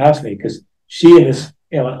 your housemate, because she and this,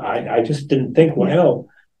 I just didn't think, well,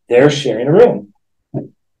 they're sharing a room.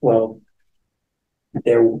 Well,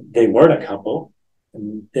 they weren't a couple,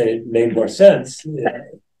 and it made more sense.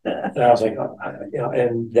 And I was like,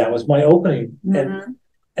 and that was my opening.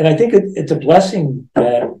 And I think it's a blessing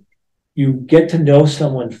that you get to know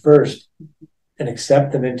someone first and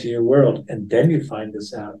accept them into your world, and then you find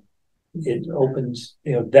this out. It opens,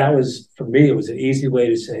 that was, for me, it was an easy way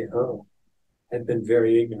to say, oh, I've been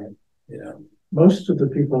very ignorant, Most of the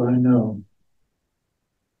people I know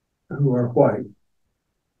who are white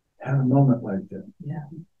have a moment like that.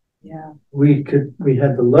 Yeah. We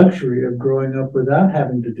had the luxury of growing up without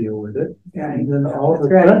having to deal with it. Right. And then all of a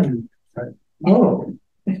That's right. sudden, oh.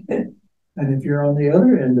 And if you're on the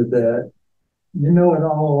other end of that, you know it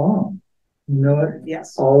all along. You know it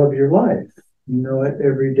Yes. all of your life. You know it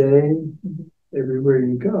every day, everywhere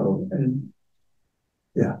you go. And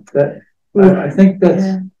yeah, I think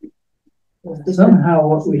that's somehow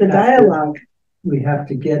what we the have dialogue. we have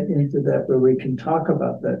to get into that where we can talk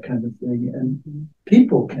about that kind of thing, and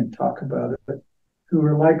people can talk about it who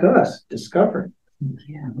are like us, discovering.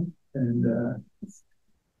 Yeah. And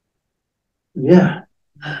yeah.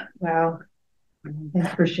 Wow.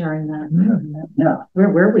 Thanks for sharing that. Yeah. Where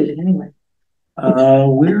were we anyway?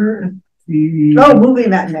 We're the. Oh, movie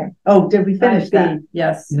matinee. Oh, did we finish that?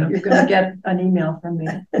 Yes, Yeah. you're gonna get an email from me.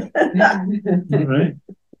 All right.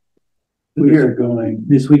 We are going.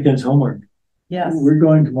 This weekend's homework. Yes. We're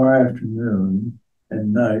going tomorrow afternoon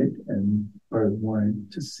and night and part of the morning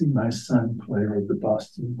to see my son play with the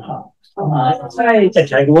Boston Pops. Oh, right. Hey,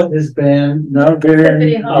 tell you what, His band, no, they're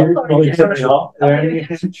Tiffany in, Hall. they're in New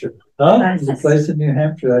Hampshire. Huh? It's a place in New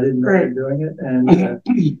Hampshire. I didn't know they were Great. doing it.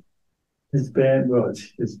 And his band, well, it's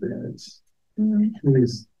his band. It's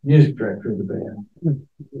he's music director of the band.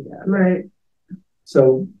 Right.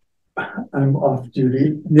 So I'm off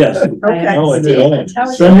duty. Yes. Okay. Oh, it's Steve, on. how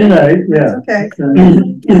was Sunday your- night, yeah. Okay.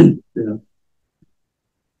 Yeah.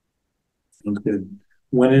 Sounds good.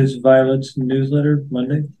 When is Violet's newsletter?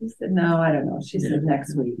 Monday? She said, no, I don't know. She said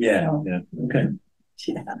next week. So, Yeah. Okay.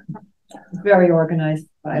 Yeah. very organized.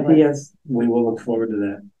 Violet. Yes. We will look forward to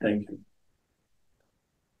that. Thank you.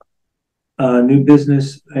 New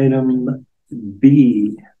business item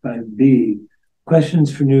B, 5B.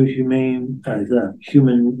 Questions for new the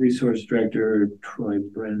Human Resource Director, Troy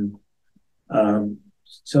Brin.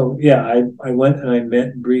 So yeah, I went and I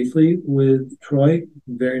met briefly with Troy,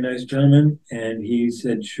 very nice gentleman, and he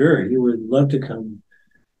said, sure, he would love to come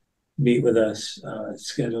meet with us,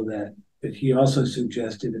 schedule that. But he also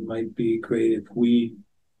suggested it might be great if we,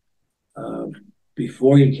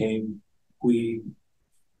 before he came, we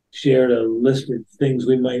shared a list of things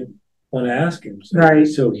we might want to ask him. So, Right.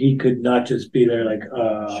 so he could not just be there like,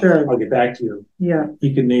 Sure. I'll get back to you. Yeah.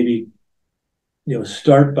 He could maybe,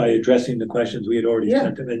 start by addressing the questions we had already Yeah.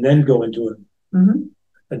 sent him and then go into Mm-hmm.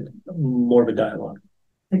 a more of a dialogue.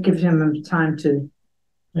 It gives him time to,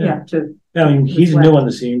 to. I mean, he's Reflect. new on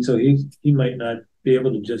the scene, so he might not be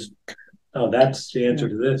able to just, oh, that's the answer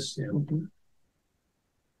to this,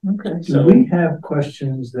 Okay. Do we have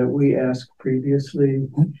questions that we asked previously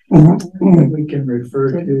that we can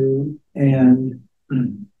refer to, and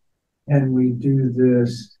we do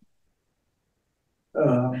this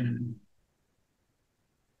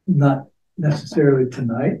not necessarily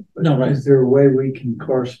tonight, but No, right. is there a way we can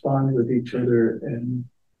correspond with each other and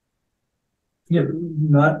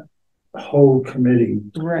not hold committee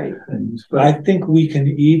Right. things, I but think we can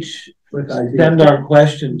each with ideas? send our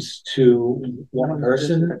questions to one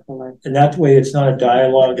person, and that way it's not a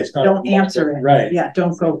dialogue, it's not. Don't answer it. Right, Yeah,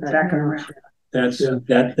 don't go back and around.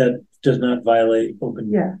 that does not violate open.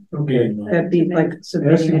 Yeah, Okay. meeting law. that'd be like I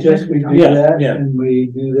submitting. suggest we do Yeah, that, yeah. and we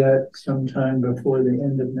do that sometime before the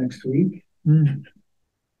end of next week. Mm.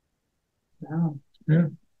 Wow.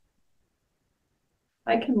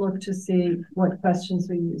 I can look to see what questions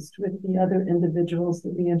we used with the other individuals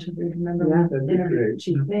that we interviewed. Remember, Yeah. we That'd be interviewed great.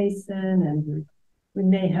 Chief Mason, and we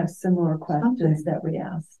may have similar questions that we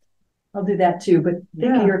asked. I'll do that too, but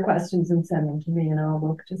think Yeah. of your questions and send them to me, and I'll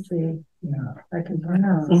look to see Yeah. if I can.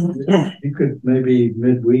 Yeah. You could maybe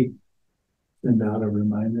midweek send out a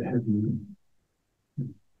reminder, have you,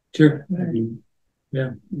 Sure.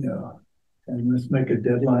 yeah, and let's make a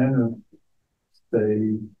deadline of,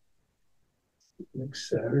 say, next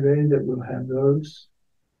Saturday that we'll have those.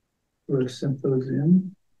 We'll send those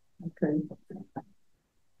in. Okay.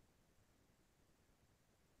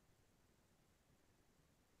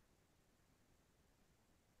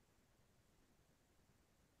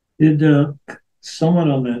 Did someone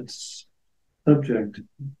on that subject.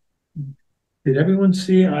 Did everyone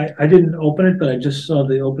see? I didn't open it, but I just saw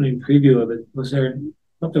the opening preview of it. I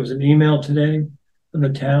thought there was an email today from the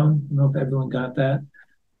town. I don't know if everyone got that.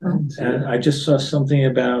 And I just saw something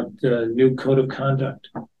about new code of conduct.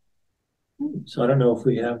 So I don't know if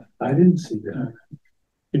we have. I didn't see that.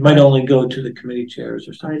 It might only go to the committee chairs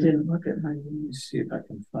or I something. didn't look at my. Let me see if I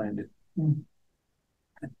can find it.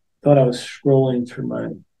 I thought I was scrolling through my.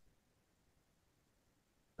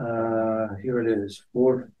 Here it is,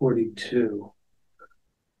 442.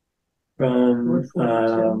 From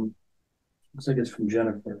 442. looks like it's from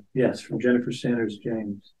Jennifer. Yes, from Jennifer Sanders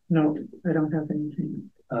James. No, I don't have anything.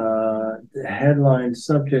 The headline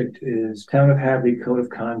subject is Town of Hadley Code of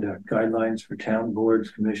Conduct, Guidelines for Town Boards,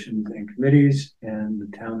 Commissions, and Committees, and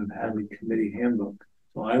the Town of Hadley Committee Handbook.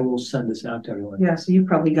 So I will send this out to everyone. Yeah, so you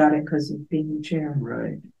probably got it because of being the chair.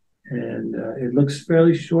 Right. And it looks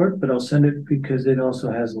fairly short, but I'll send it because it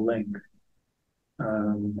also has a link.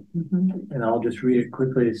 And I'll just read it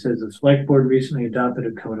quickly. It says the select board recently adopted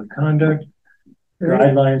a code of conduct,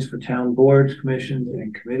 guidelines for town boards, commissions,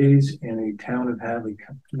 and committees, and a Town of Hadley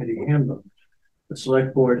committee handbook. The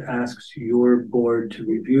select board asks your board to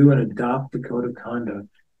review and adopt the code of conduct.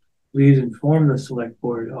 Please inform the select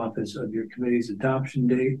board office of your committee's adoption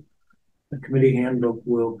date. The committee handbook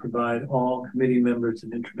will provide all committee members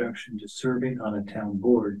an introduction to serving on a town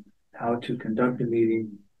board, how to conduct a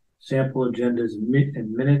meeting, sample agendas and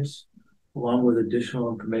minutes, along with additional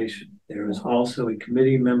information. There is also a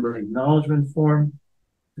committee member acknowledgement form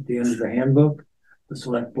at the end of the handbook. The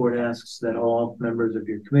select board asks that all members of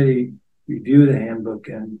your committee review the handbook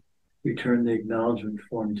and return the acknowledgement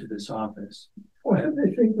form to this office. What do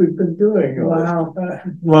they think we've been doing? Wow.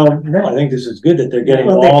 Well, no, I think this is good that they're getting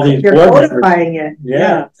Well, all these you're board members. codifying it.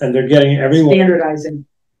 Yeah, and they're getting everyone Standardizing.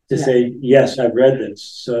 to say, yes, I've read this,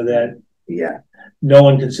 so that Yeah. no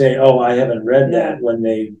one can say, oh, I haven't read Yeah. that when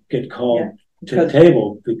they get called Yeah. to the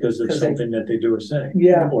table because of 'Cause they- something that they do or say.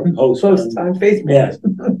 Yeah. Or post. Post on- on Facebook. Yeah,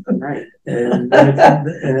 Right. and then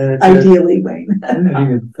it's Ideally, Wayne. I didn't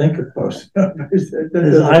even think of posting.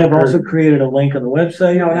 I have also created a link on the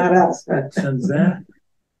website. No, not us. That sends that.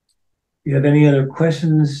 You have any other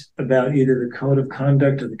questions about either the code of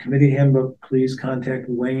conduct or the committee handbook, please contact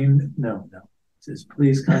Wayne. No. It says,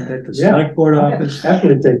 please contact the Yeah. select board office. Happy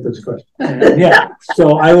to take those questions. And, yeah,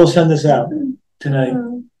 so I will send this out tonight.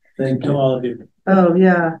 Thank you to all of you. Oh,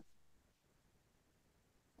 yeah.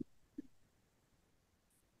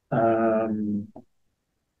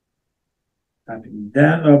 Wrapping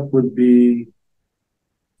that up would be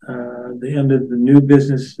the end of the new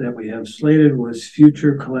business that we have slated was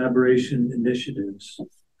future collaboration initiatives.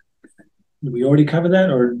 Did we already cover that,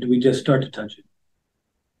 or do we just start to touch it?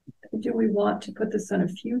 Do we want to put this on a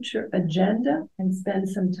future agenda and spend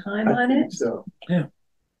some time I on think it? so. I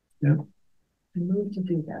move to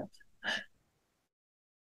do that.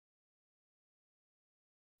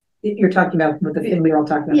 You're talking about with the thing we were all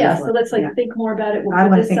talking about. Yeah, before. so let's Yeah. think more about it. We'll I put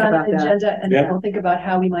wanna this think on about the that. agenda and Yeah. then we'll think about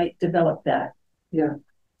how we might develop that. Yeah.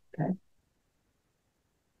 Okay.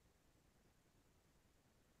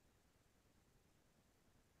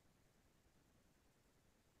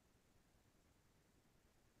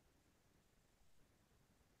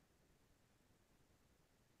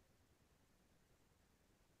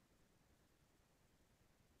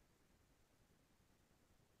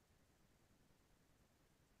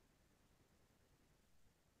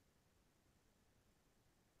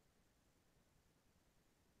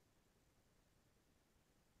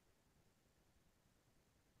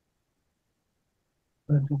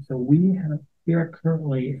 So we are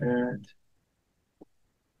currently at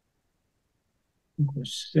we're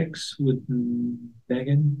 6 with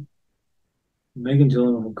Megan. Megan's the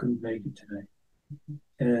only one who couldn't make it tonight.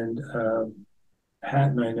 And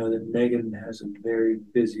Pat and I know that Megan has a very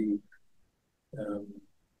busy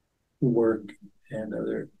work and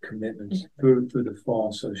other commitments through the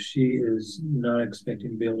fall. So she is not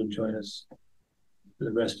expecting to be able to join us for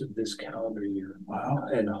the rest of this calendar year. Wow.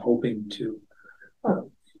 And hoping to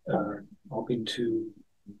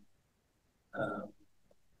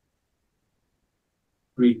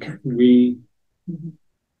reconnect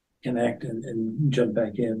and jump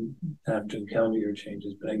back in after the calendar year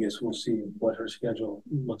changes, but I guess we'll see what her schedule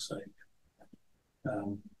looks like.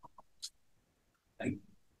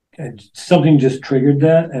 Something just triggered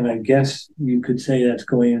that, and I guess you could say that's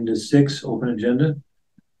going into 6 open agenda.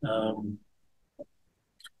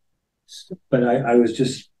 But I was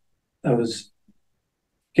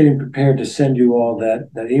getting prepared to send you all that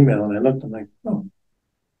email, and I looked, I'm like, oh,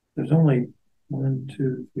 there's only 1,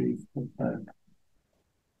 2, 3, 4, 5,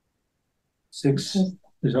 6.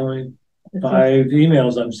 There's only 5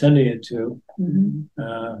 emails I'm sending it to. Mhm.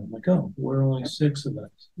 I'm like, oh, we're only 6 of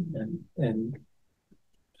us. And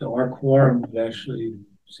so our quorum would actually,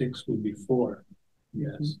 6 would be 4.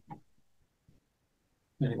 Yes.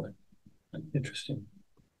 Anyway, interesting.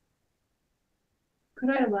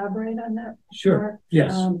 Could I elaborate on that? Sure. Mark?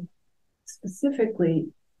 Yes. Specifically,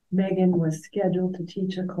 Megan was scheduled to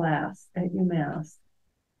teach a class at UMass,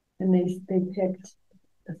 and they picked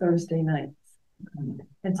the Thursday nights.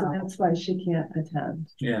 And so that's why she can't attend.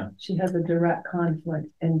 Yeah. She has a direct conflict,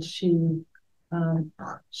 and she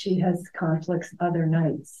has conflicts other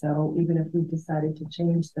nights. So even if we decided to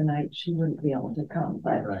change the night, she wouldn't be able to come.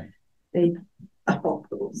 But Right.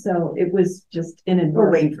 so it was just We're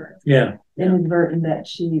inadvertent. waiting for it. Yeah. Inadvertent that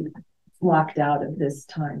she locked out of this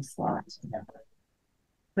time slot. Yeah.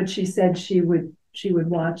 But she said she would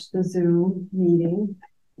watch the Zoom meeting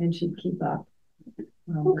and she'd keep up.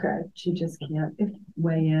 Okay. She just can't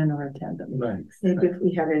weigh in or attend the Right. meetings. Maybe if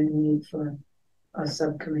we had a need for a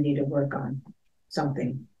subcommittee to work on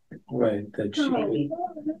something, Right. That she maybe,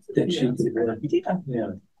 could work.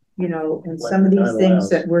 Yeah. you know, and What some of the these time things allows.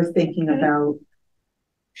 that we're thinking about,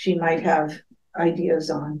 she might have ideas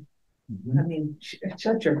on. Mhm. I mean,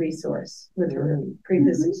 such a resource with her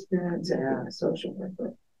previous experience as a social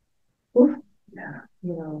worker. Oof. Yeah,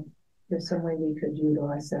 you know, there's some way we could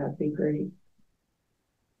utilize that, it'd be great.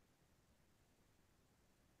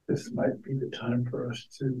 This might be the time for us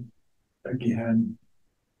to, again,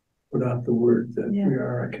 put out the word that we Yeah.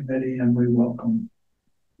 are a committee and we welcome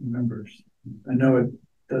members. I know it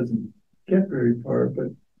doesn't get very far, but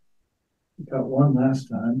we got one last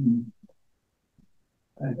time.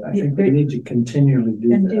 I think we need to continually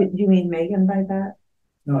do And do that. you mean Megan by that?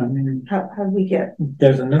 No, I mean, How do we get,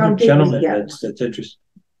 There's How another did we gentleman get that's interested.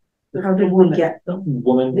 how did we get, The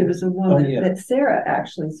woman. There was a woman yeah. that Sarah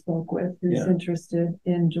actually spoke with who's Yeah. interested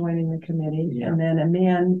in joining the committee. Yeah. And then a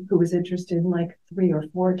man who was interested in like 3 or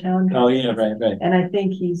 4 town. Oh, yeah, right. And I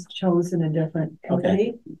think he's chosen a different Okay.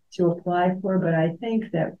 committee to apply for, but I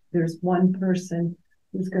think that there's one person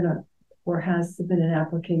who's gonna, or has submitted an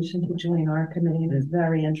application to join our committee and is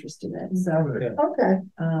very interested in it. So, Okay. okay,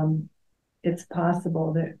 it's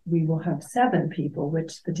possible that we will have 7 people,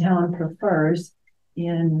 which the town prefers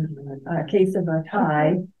in a case of a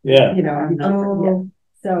tie, Yeah. you know. oh,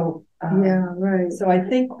 So, yeah, right. so I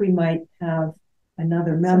think we might have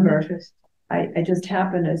another Some member. interest. I just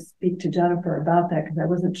happened to speak to Jennifer about that because I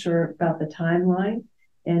wasn't sure about the timeline.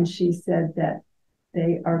 And she said that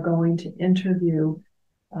they are going to interview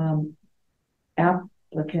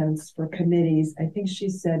applicants for committees. I think she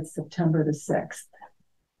said September the 6th.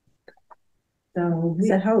 So Is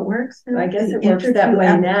that how it works? I guess it works Interview that way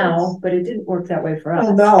applicants? now, but it didn't work that way for us.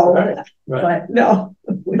 Oh, no, Right. But, no.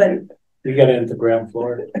 but You got it at the ground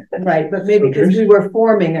floor. right, but maybe because we were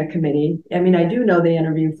forming a committee. I mean, I do know they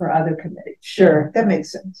interview for other committees. Sure, that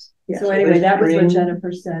makes sense. Yeah. So anyway, that was what Screen-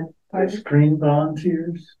 Jennifer said. Pardon? screen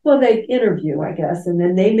volunteers. Well, they interview, I guess, and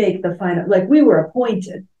then they make the final, like we were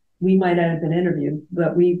appointed. We might not have been interviewed,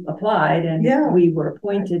 but we applied Yeah. and we were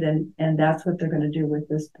appointed and that's what they're gonna do with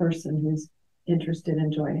this person who's interested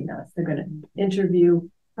in joining us. They're gonna interview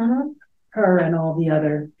Uh-huh, her and all the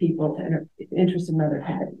other people interested in other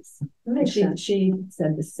committees. that makes She, sense. she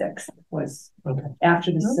said the 6th was, Okay.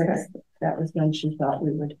 after the Okay. 6th, that was when she thought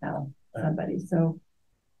we would have somebody. So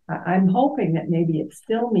I'm hoping that maybe it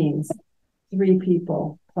still means 3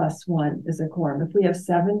 people plus 1 is a quorum. If we have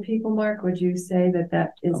 7 people, Mark, would you say that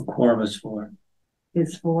that A quorum is 4.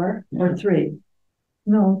 is 4 Yeah. or 3?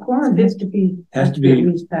 No, quorum has to be. Has to be at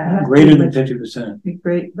least that. Greater than 50%. Be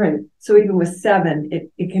great, right, So even with 7,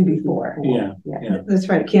 it can be 4. Yeah. Yeah. that's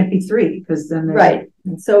right, it can't be 3, because then. Right.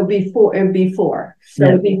 So before, it'd be 4. So Yeah.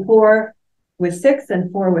 it'd be 4 with 6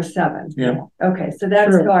 and 4 with 7. Yeah. Okay, so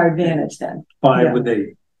that's Sure. to our advantage then. 5 Yeah. with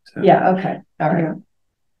 8. So. Yeah, okay, all right. Yeah.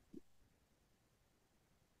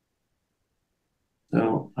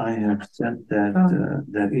 So I have sent that,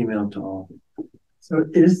 that email to all. So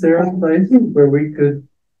is there a place where we could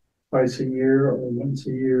twice a year or once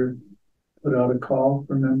a year put out a call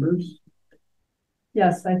for members?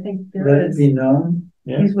 Yes, I think Let there it is. be known.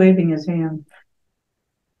 Yeah. He's waving his hand.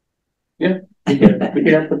 We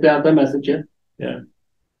can put out the message, yeah.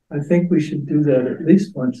 I think we should do that at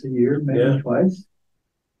least once a year, maybe Yeah. twice.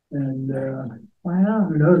 And Wow.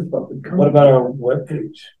 who knows what would come. What about our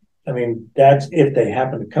webpage? I mean, that's if they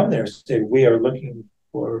happen to come there, say we are looking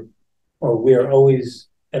for, or we are always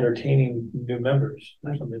entertaining new members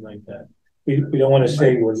or something like that. We don't want to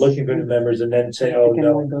say we're looking for new members and then say, oh,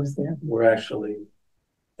 no, Goes there. we're actually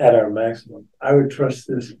at our maximum. I would trust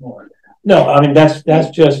this more. No, I mean, that's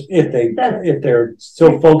just if That's- if they're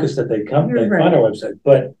so focused that they come, You're they find our website,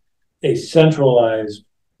 but a centralized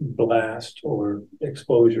blast or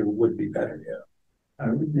exposure would be better, yeah. I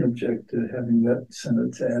wouldn't object to having that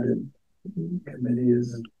sentence added. Committee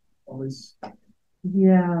is always,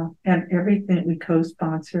 Yeah, and everything we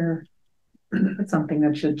co-sponsor, it's something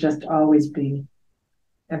that should just always be.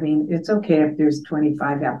 I mean, it's okay if there's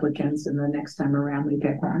 25 applicants and the next time around we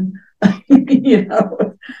pick one, you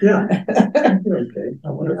know? yeah, okay. I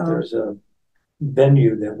wonder if there's a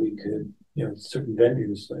venue that we could, certain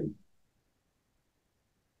venues, like,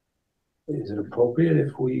 is it appropriate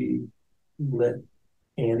if we let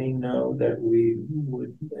Annie know that we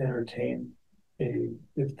would entertain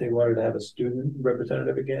if they wanted to have a student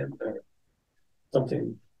representative again, or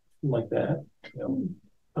something like that?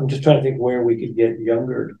 I'm just trying to think where we could get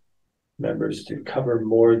younger members to cover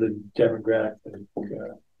more the demographic.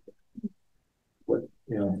 What,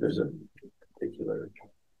 if there's a particular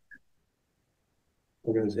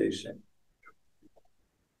organization.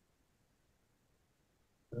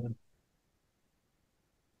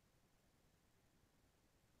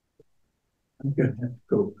 I'm gonna have to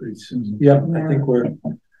go pretty soon. Yeah, I think we're,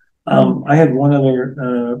 I had one other,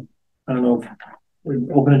 I don't know,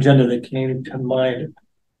 open agenda that came to mind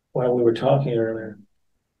while we were talking earlier.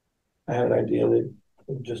 I had an idea that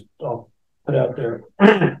I'll put out there.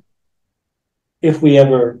 If we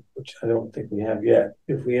ever, which I don't think we have yet,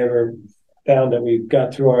 if we ever found that we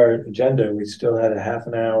got through our agenda, we still had a half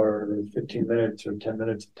an hour or 15 minutes or 10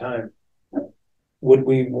 minutes of time, would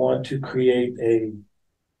we want to create a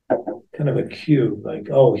kind of a queue, like,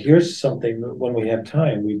 oh, here's something when we have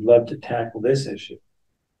time, we'd love to tackle this issue.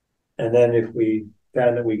 And then if we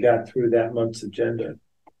found that we got through that month's agenda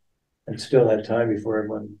and still had time before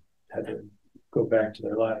everyone had to go back to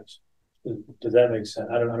their lives. Does that make sense?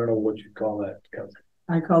 I don't know what you call that.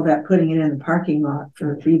 I call that putting it in the parking lot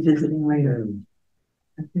for revisiting later.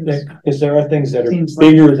 Because there are things that are Seems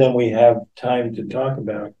bigger than we have time to talk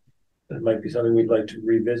about. That might be something we'd like to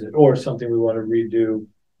revisit, or something we want to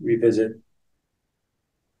revisit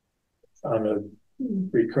on a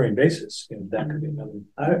recurring basis. That could be another.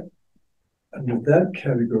 Under that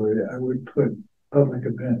category, I would put public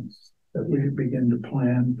events that we begin to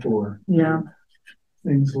plan for. Yeah.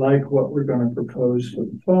 Things like what we're going to propose for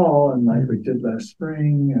the fall, and like we did last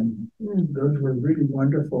spring, and those were really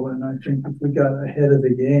wonderful. And I think if we got ahead of the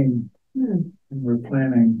game and we're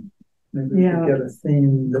planning, maybe we could get a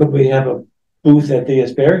theme. Could we have a booth at the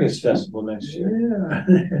Asparagus Festival next year?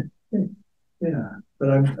 Yeah, yeah. But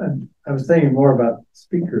I was thinking more about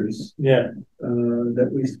speakers. Yeah, that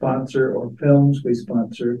we sponsor or films we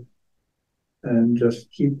sponsor, and just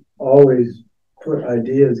always put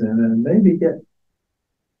ideas in, and maybe get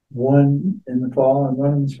one in the fall and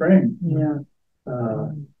one in the spring. Yeah.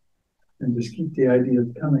 And just keep the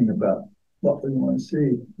ideas coming about what we want to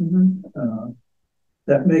see.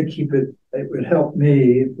 That may keep it would help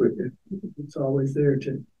me if it's always there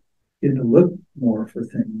to get to look more for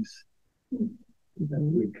things that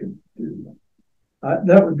we could do.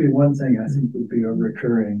 That would be one thing I think would be a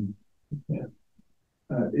recurring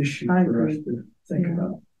issue for us to think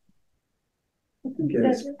about. I think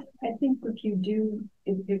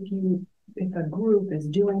if a group is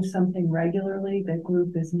doing something regularly, that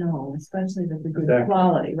group is known, especially if it's a good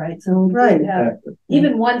quality, right? So if we have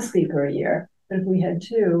even one speaker a year, but if we had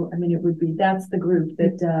two, I mean, that's the group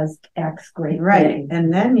that does X great thing.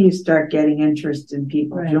 And then you start getting interest in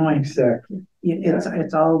people joining. Exactly.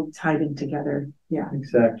 It's all tied in together. Yeah.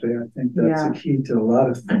 Exactly. I think that's the key to a lot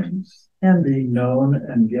of things. And being known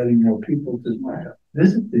and getting more people to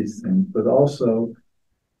visit these things, but also,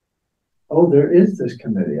 oh, there is this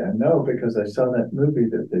committee. I know because I saw that movie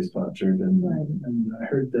that they sponsored, and I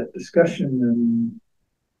heard that discussion, and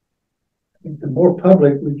I think the more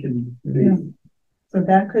public we can be. Yeah. So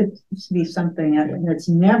that could be something that's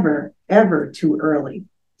never, ever too early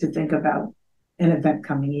to think about an event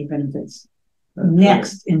coming, even if it's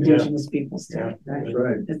next Indigenous Peoples Day. That's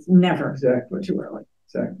right. It's never too early.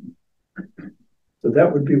 Exactly. So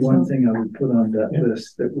that would be one thing I would put on that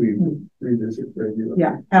list that we revisit regularly.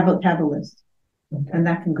 Yeah, have a list, and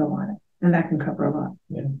that can go on it, and that can cover a lot.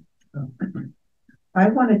 Yeah. I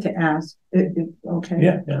wanted to ask, okay.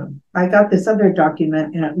 Yeah. I got this other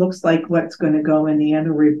document, and it looks like what's going to go in the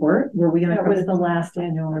annual report. Were we going to? That was the last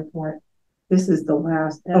annual report. This is the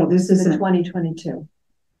last. This is is 2022.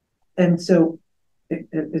 And so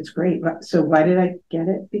it's great. So why did I get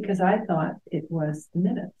it? Because I thought it was the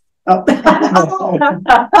minutes. Oh, because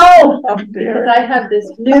I have this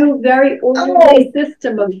new, very orderly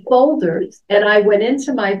system of folders, and I went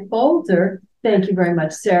into my folder. Thank you very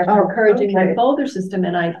much, Sarah, for encouraging my folder system,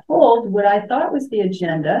 and I pulled what I thought was the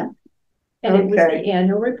agenda, And it was Okay. the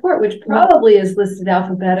annual report, which probably is listed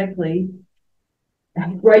alphabetically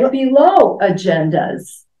right below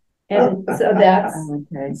agendas. And so that's,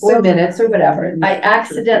 Okay. or minutes or whatever. I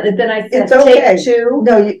accidentally, then I said It's okay. take two.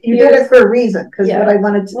 No, you did it for a reason, because what I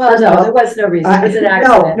wanted to. Well, no, there was no reason. It was an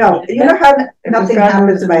accident. No, you know how nothing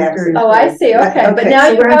happens by accident. Oh, I see. Okay, but Okay, now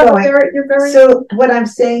so you where I'm have, going- you're very, So what I'm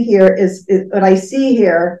saying here is what I see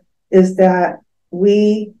here is that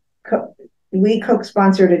we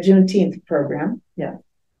co-sponsored a Juneteenth program. Yeah.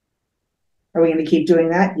 Are we gonna keep doing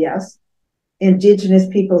that? Yes. Indigenous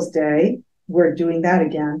Peoples' Day, we're doing that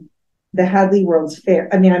again. The Hadley World's Fair,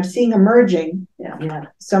 I mean, I'm seeing emerging Yeah.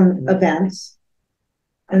 some events.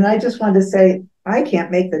 And I just wanted to say, I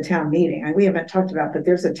can't make the town meeting, and we haven't talked about, but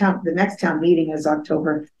there's the next town meeting is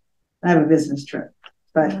October. I have a business trip,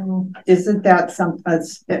 but isn't that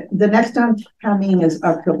the next town meeting is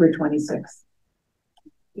October 26th.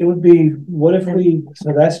 It would be, what if we,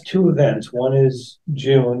 so that's two events. One is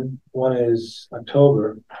June, one is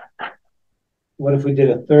October. What if we did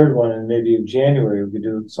a third one and maybe in January, we could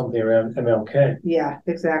do something around MLK? Yeah,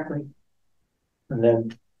 exactly. And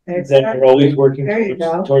then Exactly. we're always working There you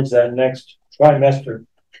go. towards that next trimester.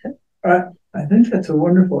 I think that's a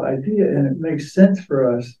wonderful idea and it makes sense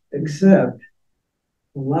for us, except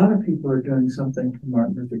a lot of people are doing something for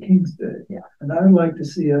Martin Luther King's Day. Yeah. And I would like to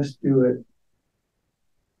see us do it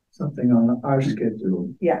something on our schedule.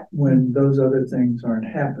 Yeah. When those other things aren't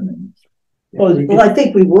happening. Well, I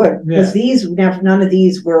think we would, because Yeah. none of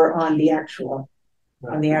these were on the actual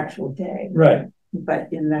day, Right,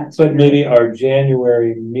 but in that. but maybe our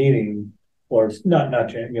January meeting, or not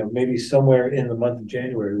January, maybe somewhere in the month of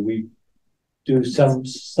January, we do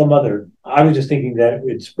some other, I was just thinking that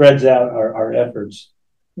it spreads out our efforts.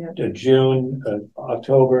 Yeah. To June,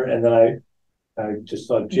 October, and then I just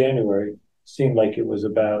thought January seemed like it was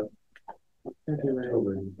about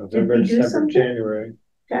October, November, we do December, something? January.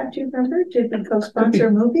 Jack, do you remember? Did we co-sponsor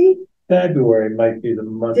a movie? February might be the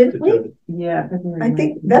month Did to we? do it. Yeah. I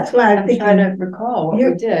think that's why I'm I'm trying thinking, to recall what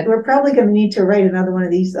we did. we're probably gonna need to write another one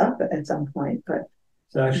of these up at some point, but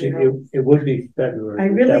So actually, it would be February. I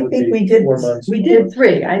but really that would think be we did- 4 months. We did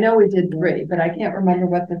three. I know we did three, but I can't remember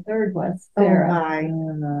what the third was. oh Sarah.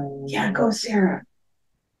 my, yeah, go Sarah.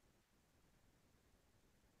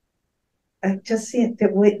 I just see it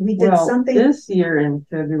that we did Well, something, this year in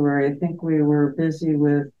February, I think we were busy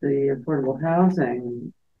with the affordable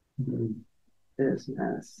housing Mhm.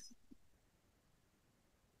 business.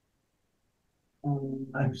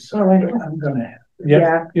 I'm sorry, I'm gonna,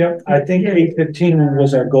 Yep, I think 8:15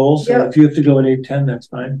 was our goal, so Yep. if you have to go at 8:10, that's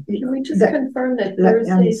fine. Can we just That- confirm that that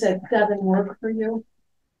Thursdays ends- at 7 work for you?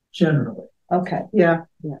 generally, Okay. yeah,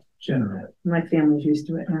 generally. my family's used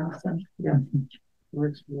to it now, so.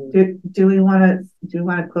 Works for me. Do we wanna,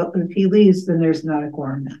 if he leaves, then there's not a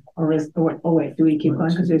quorum, or oh wait, do we keep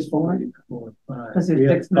going, because there's four? 4, 5. 'Cause there's We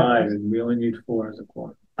have 6 5, members. and we only need 4 as a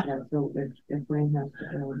quorum. Yeah, so if Wayne has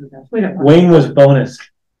to go, he has to. We don't. Wayne was bonus.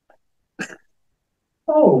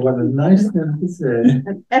 Oh, what a nice thing to say.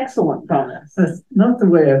 An excellent bonus. That's not the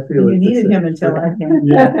way I feel. You it. needed him until I came.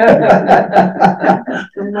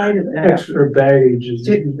 Delighted to have Extra baggage is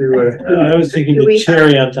I was thinking Do the we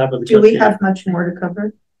cherry on top of the. Do we cupcake. have much more to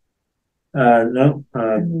cover? No,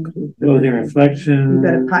 closing reflection. We've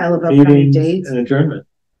got a pile of upcoming meetings, dates. and adjournment.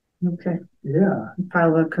 Okay, Yeah,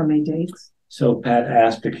 pile of upcoming dates. So Pat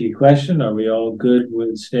asked a key question. Are we all good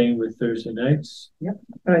with staying with Thursday nights? Oh,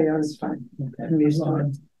 yeah, that's fine. Okay. I'm used to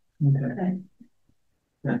it. Okay.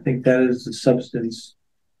 I think that is the substance.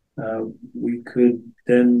 We could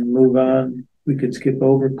then move on. We could skip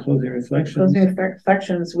over closing reflections. Closing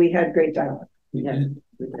reflections, we had great dialogue. We Yeah. did.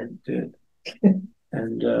 We did.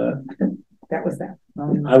 And That was that.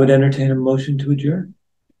 I would entertain a motion to adjourn.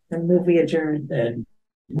 And move we adjourn. And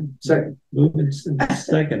second. move in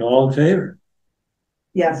second. All in favor?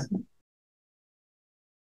 Yes.